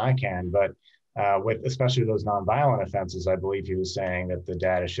comprehensively than I can, but with especially those nonviolent offenses, I believe he was saying that the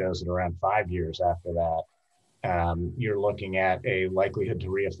data shows that around 5 years after that, you're looking at a likelihood to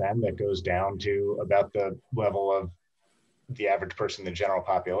reoffend that goes down to about the level of the average person in the general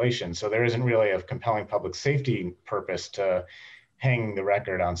population. So there isn't really a compelling public safety purpose to hang the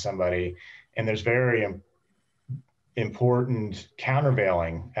record on somebody. And there's very important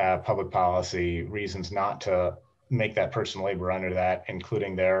countervailing public policy reasons not to make that person labor under that,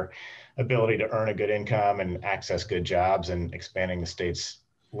 including their ability to earn a good income and access good jobs and expanding the state's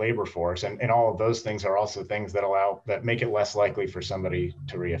labor force. And all of those things are also things that make it less likely for somebody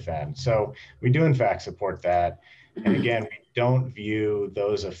to reoffend. So we do in fact support that. And again, we don't view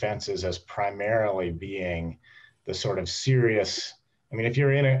those offenses as primarily being the sort of serious, I mean, if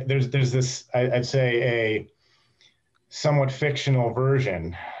you're in there's this, I'd say a somewhat fictional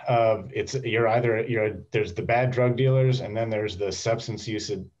version of there's the bad drug dealers, and then there's the substance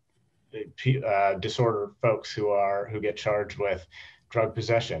use disorder folks who get charged with drug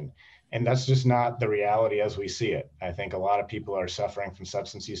possession. And that's just not the reality as we see it. I think a lot of people are suffering from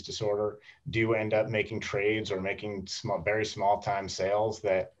substance use disorder, do end up making trades or making very small time sales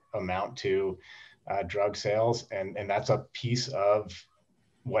that amount to drug sales. And that's a piece of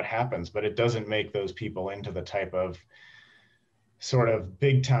what happens, but it doesn't make those people into the type of sort of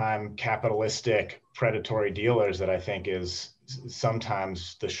big time capitalistic predatory dealers that I think is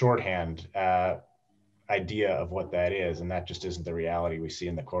sometimes the shorthand idea of what that is. And that just isn't the reality we see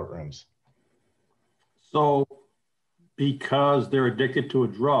in the courtrooms. So because they're addicted to a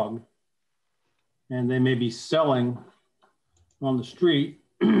drug and they may be selling on the street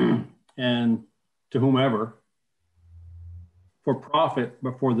and to whomever for profit,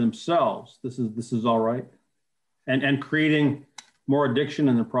 but for themselves, this is all right. And creating more addiction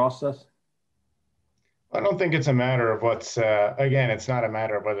in the process? I don't think it's a matter of what's, again, it's not a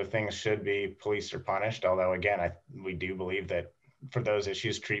matter of whether things should be policed or punished, although again, we do believe that for those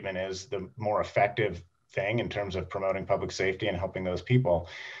issues, treatment is the more effective thing in terms of promoting public safety and helping those people.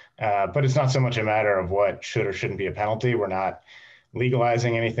 But it's not so much a matter of what should or shouldn't be a penalty. We're not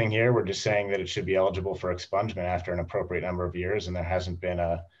legalizing anything here. We're just saying that it should be eligible for expungement after an appropriate number of years, and there hasn't been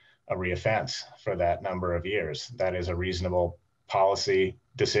a reoffense for that number of years. That is a reasonable policy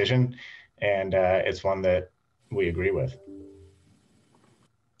decision, and it's one that we agree with.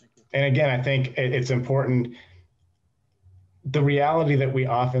 And again, I think it's important. The reality that we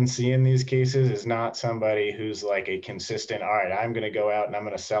often see in these cases is not somebody who's like a consistent, all right, I'm going to go out and I'm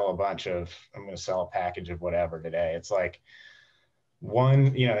going to sell a package of whatever today. It's like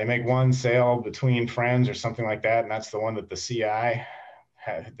they make one sale between friends or something like that. And that's the one that the CI,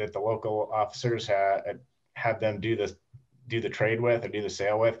 that the local officers have them do the trade with or do the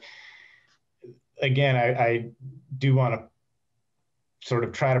sale with. Again, I do want to sort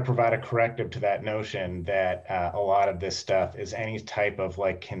of try to provide a corrective to that notion that a lot of this stuff is any type of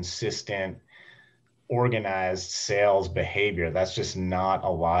like consistent, organized sales behavior. That's just not a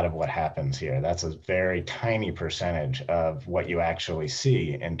lot of what happens here. That's a very tiny percentage of what you actually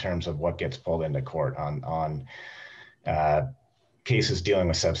see in terms of what gets pulled into court on cases dealing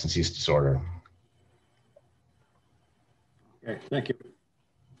with substance use disorder. Okay, thank you.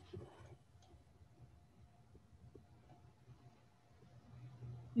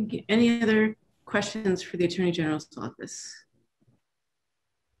 Thank you. Any other questions for the Attorney General's office?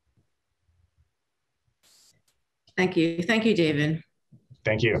 Thank you. Thank you, David.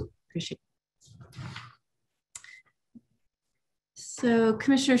 Thank you. Appreciate it. So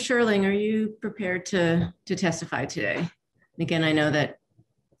Commissioner Sherling, are you prepared to testify today? And again, I know that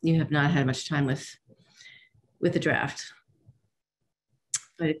you have not had much time with the draft,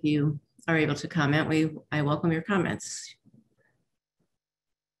 but if you are able to comment, I welcome your comments.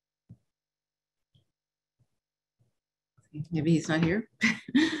 Maybe he's not here.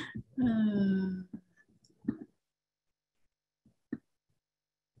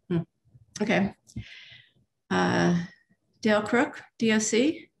 Okay. Dale Crook, DOC.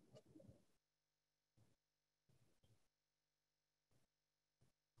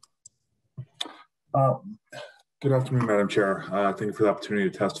 Good afternoon, Madam Chair. Thank you for the opportunity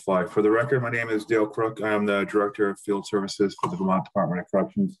to testify. For the record, my name is Dale Crook. I am the Director of Field Services for the Vermont Department of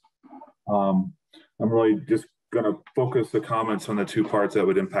Corrections. I'm really just going to focus the comments on the two parts that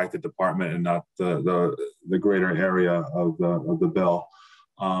would impact the department and not the greater area of the bill.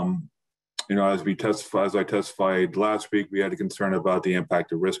 As I testified last week, we had a concern about the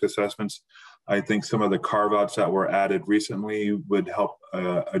impact of risk assessments. I think some of the carve-outs that were added recently would help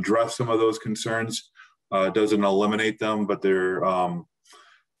address some of those concerns. Doesn't eliminate them, but they're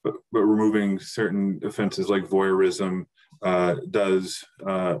but removing certain offenses like voyeurism does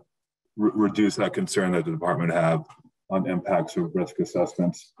reduce that concern that the department have on impacts of risk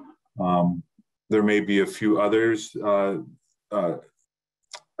assessments. There may be a few others.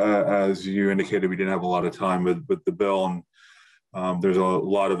 As you indicated, we didn't have a lot of time with the bill, and there's a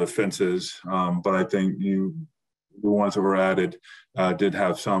lot of offenses, but I think the ones that were added did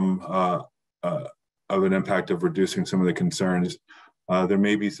have some of an impact of reducing some of the concerns. There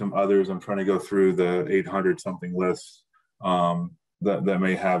may be some others. I'm trying to go through the 800 something lists that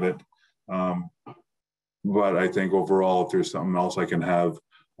may have it. But I think overall, if there's something else, I can have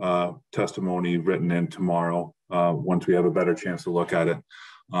testimony written in tomorrow once we have a better chance to look at it.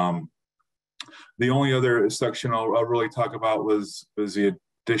 The only other section I'll really talk about was the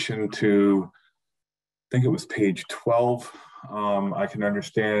addition to, I think it was page 12. I can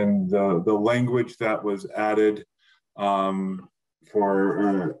understand the language that was added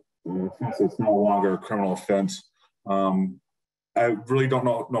for since it's no longer a criminal offense. I really don't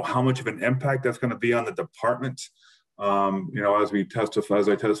know how much of an impact that's going to be on the department. You know, as I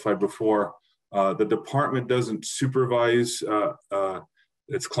testified before, the department doesn't supervise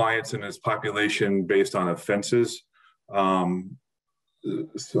its clients and its population based on offenses. So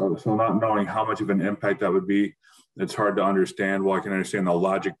not knowing how much of an impact that would be, it's hard to understand. Well, I can understand the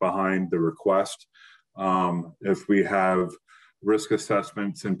logic behind the request. If we have risk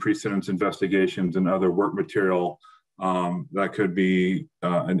assessments and precedence investigations and other work material, that could be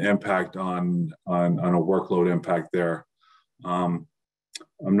an impact on a workload impact there. I'm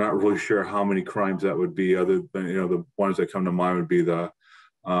not really sure how many crimes that would be, other than, you know, the ones that come to mind would be the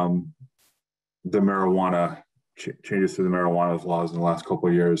marijuana changes to the marijuana laws in the last couple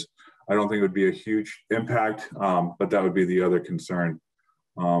of years. I don't think it would be a huge impact, but that would be the other concern.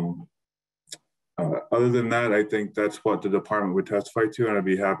 Other than that, I think that's what the department would testify to, and I'd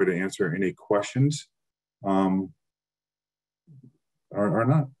be happy to answer any questions or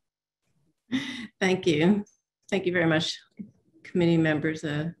not. Thank you. Thank you very much, committee members.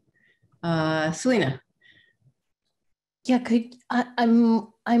 Selena. Yeah,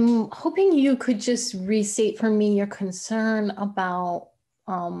 I'm hoping you could just restate for me your concern about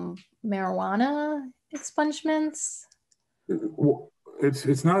marijuana expungements. Well,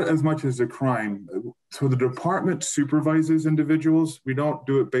 it's not as much as a crime. So the department supervises individuals. We don't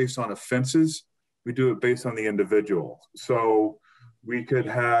do it based on offenses. We do it based on the individual. So we could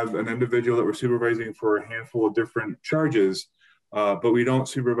have an individual that we're supervising for a handful of different charges, but we don't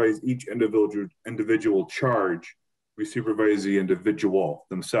supervise each individual charge. We supervise the individual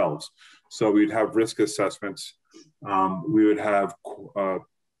themselves. So we'd have risk assessments. We would have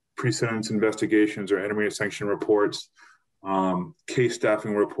precedence investigations or intermediate sanction reports, case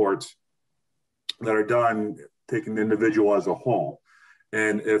staffing reports that are done taking the individual as a whole.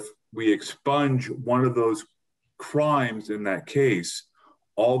 And if we expunge one of those crimes in that case,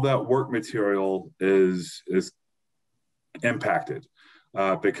 all that work material is impacted.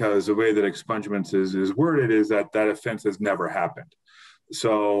 Because the way that expungements is worded is that offense has never happened.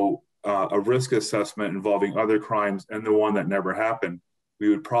 So a risk assessment involving other crimes and the one that never happened, we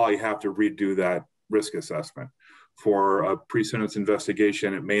would probably have to redo that risk assessment. For a pre-sentence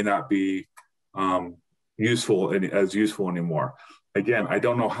investigation, it may not be useful anymore. Again, I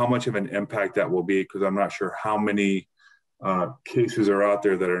don't know how much of an impact that will be because I'm not sure how many cases are out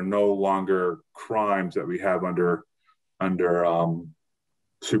there that are no longer crimes that we have under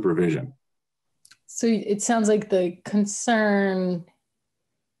supervision. So it sounds like the concern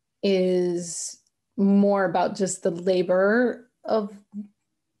is more about just the labor of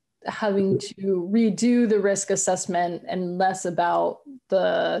having to redo the risk assessment and less about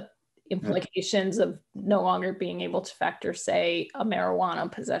the implications of no longer being able to factor, say, a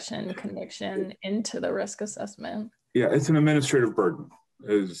marijuana possession conviction into the risk assessment. Yeah, it's an administrative burden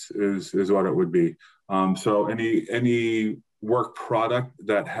is what it would be. So any work product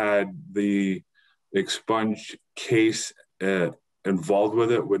that had the expunged case involved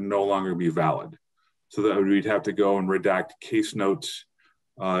with it would no longer be valid. So that we'd have to go and redact case notes,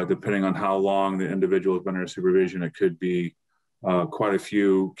 depending on how long the individual has been under supervision. It could be quite a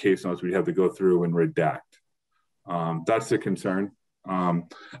few case notes we'd have to go through and redact. That's the concern.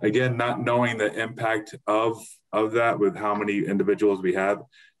 Again, not knowing the impact of that with how many individuals we have,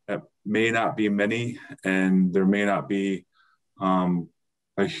 it may not be many, and there may not be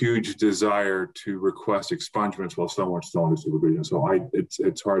a huge desire to request expungements while someone's still under supervision. So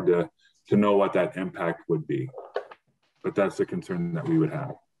it's hard to know what that impact would be, but that's the concern that we would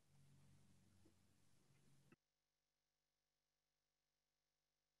have.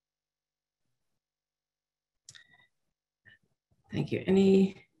 Thank you.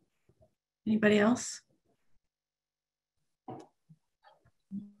 Anybody else?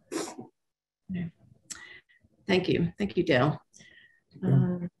 No. Thank you. Thank you, Dale.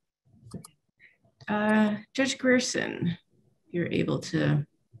 Judge Grierson, you're able to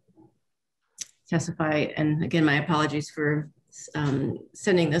testify. And again, my apologies for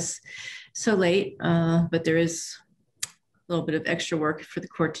sending this so late, but there is a little bit of extra work for the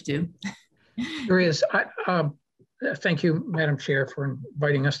court to do. There is. Thank you, Madam Chair, for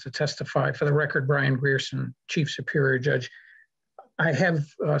inviting us to testify. For the record, Brian Grierson, Chief Superior Judge. I have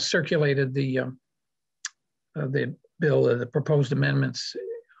circulated the bill, the proposed amendments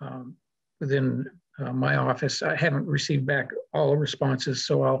within my office. I haven't received back all the responses,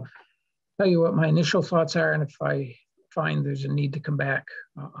 so I'll tell you what my initial thoughts are, and if I find there's a need to come back,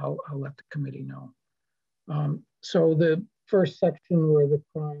 I'll let the committee know. So the first section were the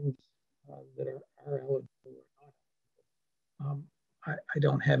crimes that are eligible or not. I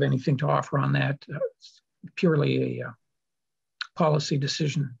don't have anything to offer on that. It's purely a policy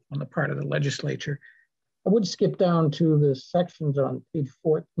decision on the part of the legislature. I would skip down to the sections on page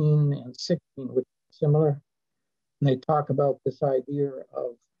 14 and 16, which are similar. And they talk about this idea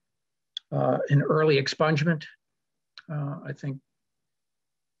of an early expungement. I think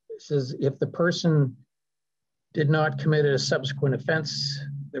it says if the person did not commit a subsequent offense,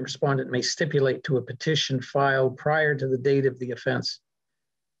 the respondent may stipulate to a petition filed prior to the date of the offense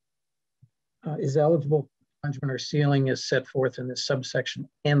is eligible for expungement or sealing as set forth in this subsection,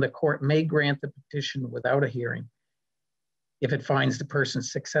 and the court may grant the petition without a hearing if it finds the person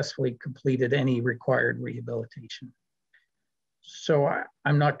successfully completed any required rehabilitation. So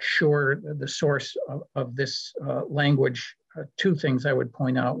I'm not sure the source of this language. Two things I would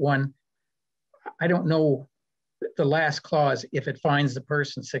point out. One, I don't know the last clause, if it finds the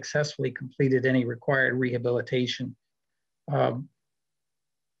person successfully completed any required rehabilitation.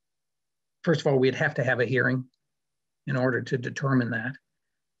 First of all, we'd have to have a hearing in order to determine that.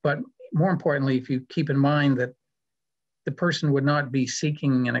 But more importantly, if you keep in mind that the person would not be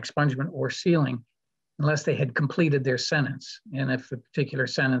seeking an expungement or sealing unless they had completed their sentence. And if the particular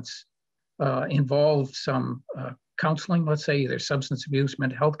sentence involved some counseling, let's say either substance abuse,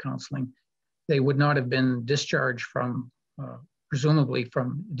 mental health counseling, they would not have been discharged from, presumably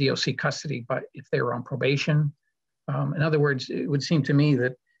from DOC custody, but if they were on probation. In other words, it would seem to me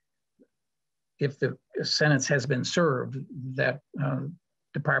that if the sentence has been served, that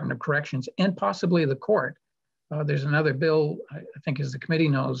Department of Corrections and possibly the court, there's another bill, I think as the committee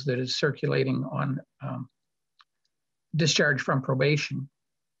knows, that is circulating on discharge from probation.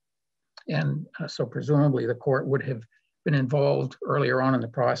 And so presumably the court would have been involved earlier on in the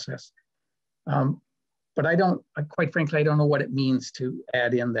process. But quite frankly, I don't know what it means to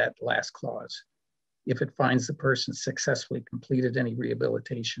add in that last clause, if it finds the person successfully completed any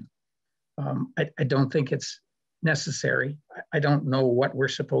rehabilitation. I don't think it's necessary. I don't know what we're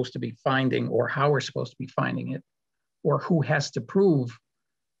supposed to be finding or how we're supposed to be finding it, or who has to prove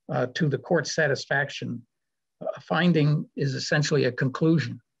to the court's satisfaction. A finding is essentially a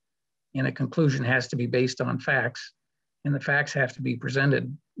conclusion, and a conclusion has to be based on facts, and the facts have to be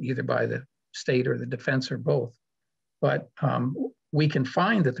presented either by the state or the defense or both. But we can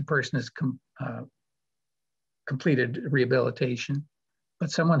find that the person has completed rehabilitation,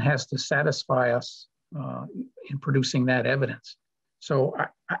 but someone has to satisfy us in producing that evidence. So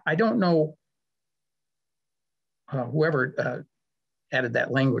I don't know whoever added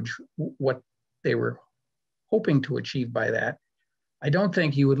that language, what they were hoping to achieve by that. I don't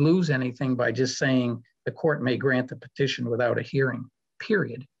think you would lose anything by just saying the court may grant the petition without a hearing,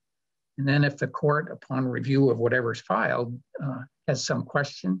 period. And then if the court, upon review of whatever's filed, has some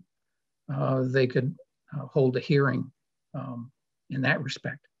question, they could hold a hearing in that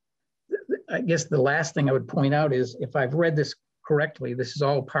respect. I guess the last thing I would point out is, if I've read this correctly, this is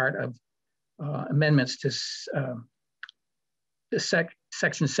all part of amendments to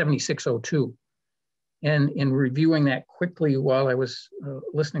section 7602. And in reviewing that quickly while I was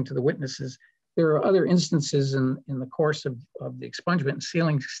listening to the witnesses, there are other instances in the course of the expungement and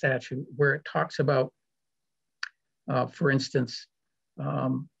sealing statute where it talks about, for instance,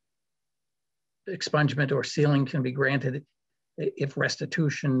 expungement or sealing can be granted if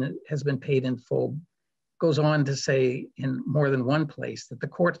restitution has been paid in full. Goes on to say in more than one place that the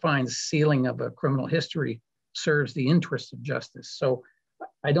court finds sealing of a criminal history serves the interest of justice. So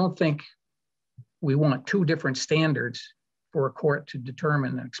I don't think we want two different standards for a court to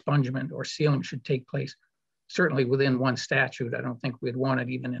determine an expungement or sealing should take place. Certainly within one statute, I don't think we'd want it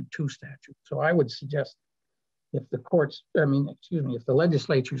even in two statutes. So I would suggest if the if the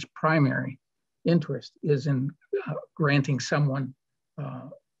legislature's primary interest is in granting someone,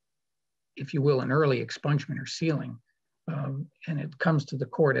 if you will, an early expungement or sealing, and it comes to the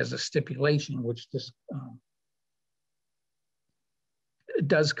court as a stipulation, which this it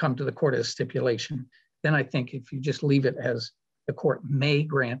does come to the court as stipulation, then I think if you just leave it as the court may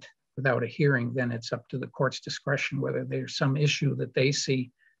grant without a hearing, then it's up to the court's discretion whether there's some issue that they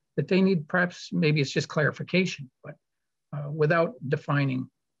see that they need, perhaps maybe it's just clarification, but without defining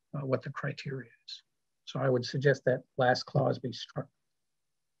what the criteria is. So I would suggest that last clause be struck.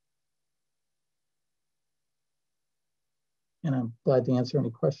 And I'm glad to answer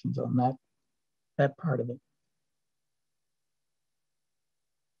any questions on that part of it.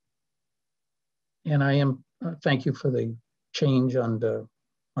 And I am, thank you for the change on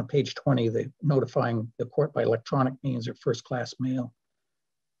page 20, the notifying the court by electronic means or first-class mail.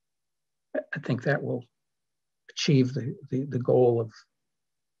 I think that will achieve the goal of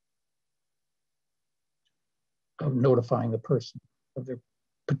notifying the person of their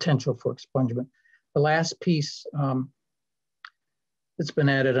potential for expungement. The last piece that's been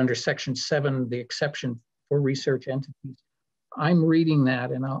added under section 7, the exception for research entities. I'm reading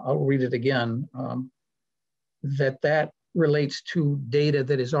that, and I'll read it again, that relates to data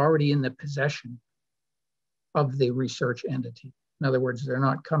that is already in the possession of the research entity. In other words, they're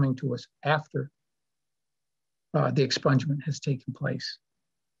not coming to us after the expungement has taken place.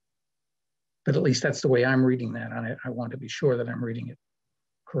 But at least that's the way I'm reading that. I want to be sure that I'm reading it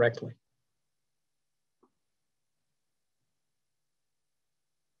correctly.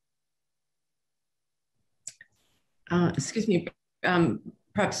 Excuse me,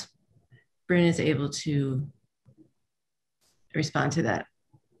 perhaps Bryn is able to respond to that.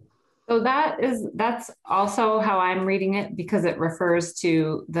 So that's also how I'm reading it, because it refers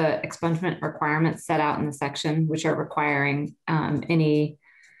to the expungement requirements set out in the section, which are requiring any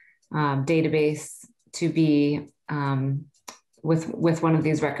database to be with one of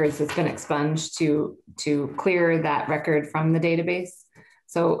these records that's been expunged to clear that record from the database.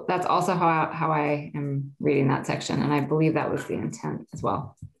 So that's also how I am reading that section. And I believe that was the intent as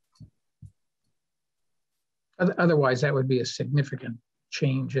well. Otherwise, that would be a significant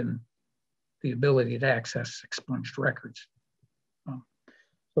change in the ability to access expunged records.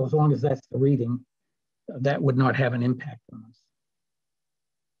 So as long as that's the reading, that would not have an impact on us.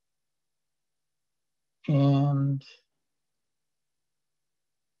 And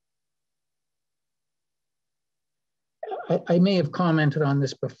I may have commented on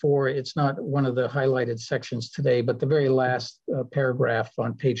this before. It's not one of the highlighted sections today, but the very last paragraph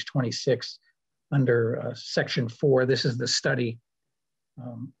on page 26 under section 4, this is the study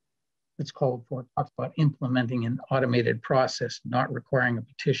it's called for. It talks about implementing an automated process, not requiring a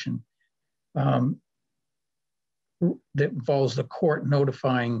petition that involves the court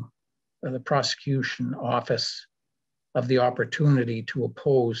notifying the prosecution office of the opportunity to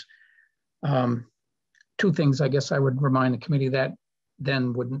oppose. Two things I guess I would remind the committee that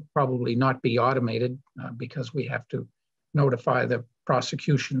then would probably not be automated because we have to notify the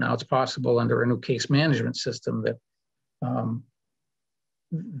prosecution. Now it's possible under a new case management system that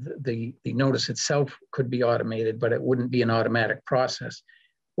the notice itself could be automated, but it wouldn't be an automatic process.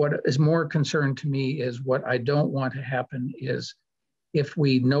 What is more concern to me is what I don't want to happen is if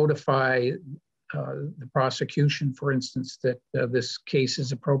we notify the prosecution, for instance, that this case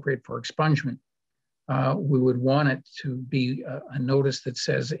is appropriate for expungement, we would want it to be a notice that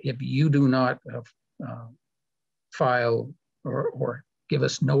says, if you do not file or give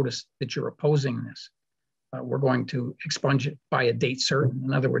us notice that you're opposing this, we're going to expunge it by a date certain.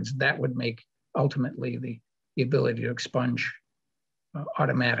 In other words, that would make ultimately the ability to expunge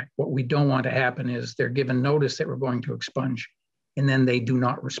automatic. What we don't want to happen is they're given notice that we're going to expunge and then they do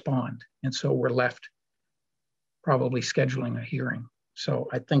not respond. And so we're left probably scheduling a hearing. So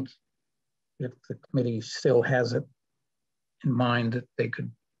I think if the committee still has it in mind that they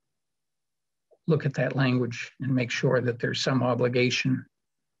could look at that language and make sure that there's some obligation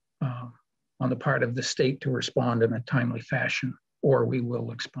on the part of the state to respond in a timely fashion, or we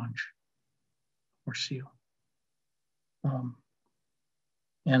will expunge or seal.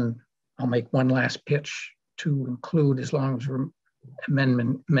 And I'll make one last pitch to include, as long as we're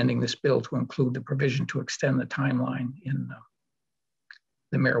amending this bill, to include the provision to extend the timeline in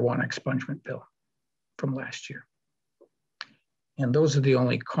the marijuana expungement bill from last year. And those are the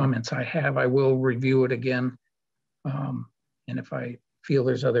only comments I have. I will review it again. And if I feel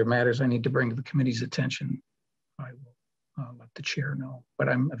there's other matters I need to bring to the committee's attention, I will let the chair know. But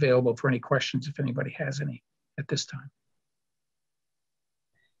I'm available for any questions if anybody has any at this time.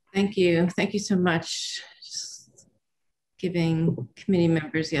 Thank you. Thank you so much. Just giving committee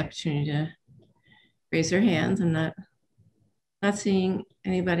members the opportunity to raise their hands. I'm not seeing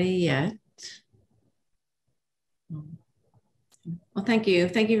anybody yet. Well, thank you.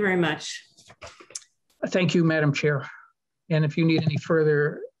 Thank you very much. Thank you, Madam Chair. And if you need any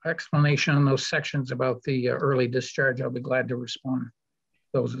further explanation on those sections about the early discharge, I'll be glad to respond to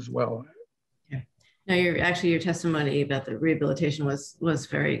those as well. Okay. No, your testimony about the rehabilitation was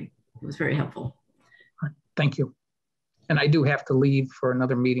very helpful. Thank you. And I do have to leave for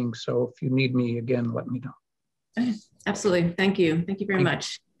another meeting. So if you need me again, let me know. Okay. Absolutely. Thank you. Thank you very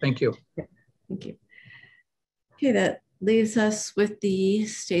much. Thank you. Thank you. Okay, that leaves us with the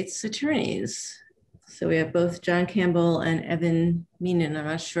state's attorneys. So we have both John Campbell and Evan Meenan. I'm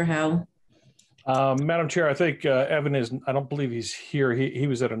not sure how. Madam Chair, I think Evan is, I don't believe he's here. He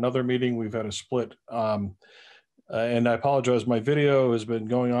was at another meeting. We've had a split. And I apologize. My video has been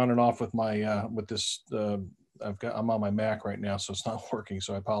going on and off with my, with this, I'm on my Mac right now, so it's not working.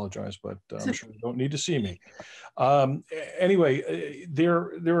 So I apologize, but I'm sure you don't need to see me. Anyway, there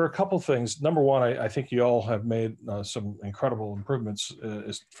are a couple things. Number one, I think you all have made some incredible improvements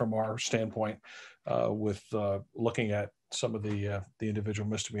from our standpoint with looking at some of the individual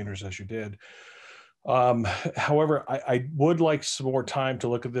misdemeanors as you did. However, I would like some more time to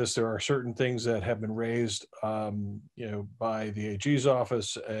look at this. There are certain things that have been raised, by the AG's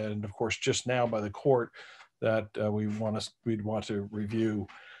office, and of course, just now by the court that we'd want to review.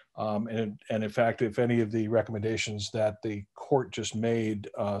 And in fact, if any of the recommendations that the court just made,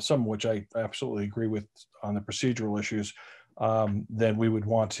 some of which I absolutely agree with on the procedural issues, then we would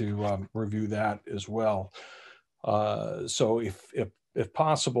want to review that as well. So if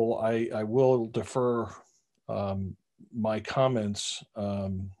possible, I will defer my comments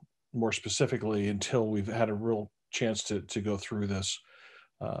more specifically until we've had a real chance to go through this,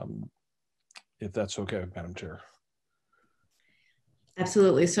 if that's okay, Madam Chair.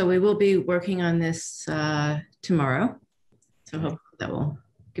 Absolutely. So we will be working on this tomorrow. So hopefully that will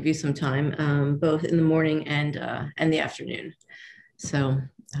give you some time, both in the morning and the afternoon. So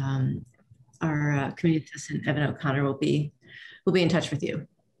our committee assistant, Evan O'Connor, will be in touch with you.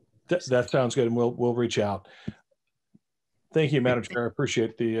 That sounds good, and we'll reach out. Thank you, Madam Chair. I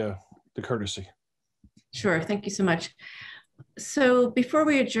appreciate the courtesy. Sure. Thank you so much. So before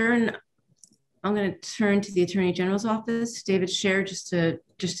we adjourn, I'm going to turn to the Attorney General's office, David Scher, just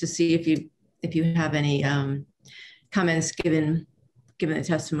to see if you have any comments given the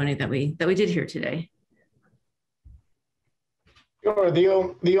testimony that we did here today. Sure.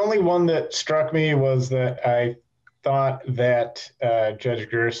 The only one that struck me was that I thought that Judge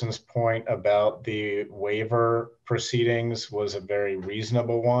Gerson's point about the waiver proceedings was a very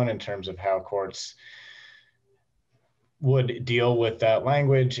reasonable one in terms of how courts would deal with that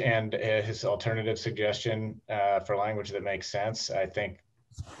language, and his alternative suggestion for language that makes sense. I think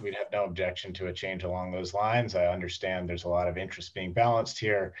we'd have no objection to a change along those lines. I understand there's a lot of interest being balanced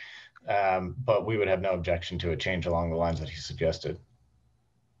here, but we would have no objection to a change along the lines that he suggested.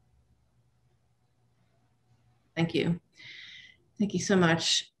 Thank you. Thank you so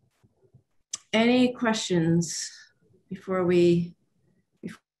much. Any questions before we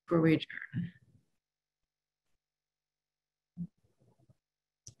adjourn?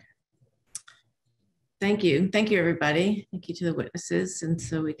 Thank you. Thank you, everybody. Thank you to the witnesses. And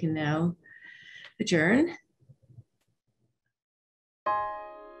so we can now adjourn.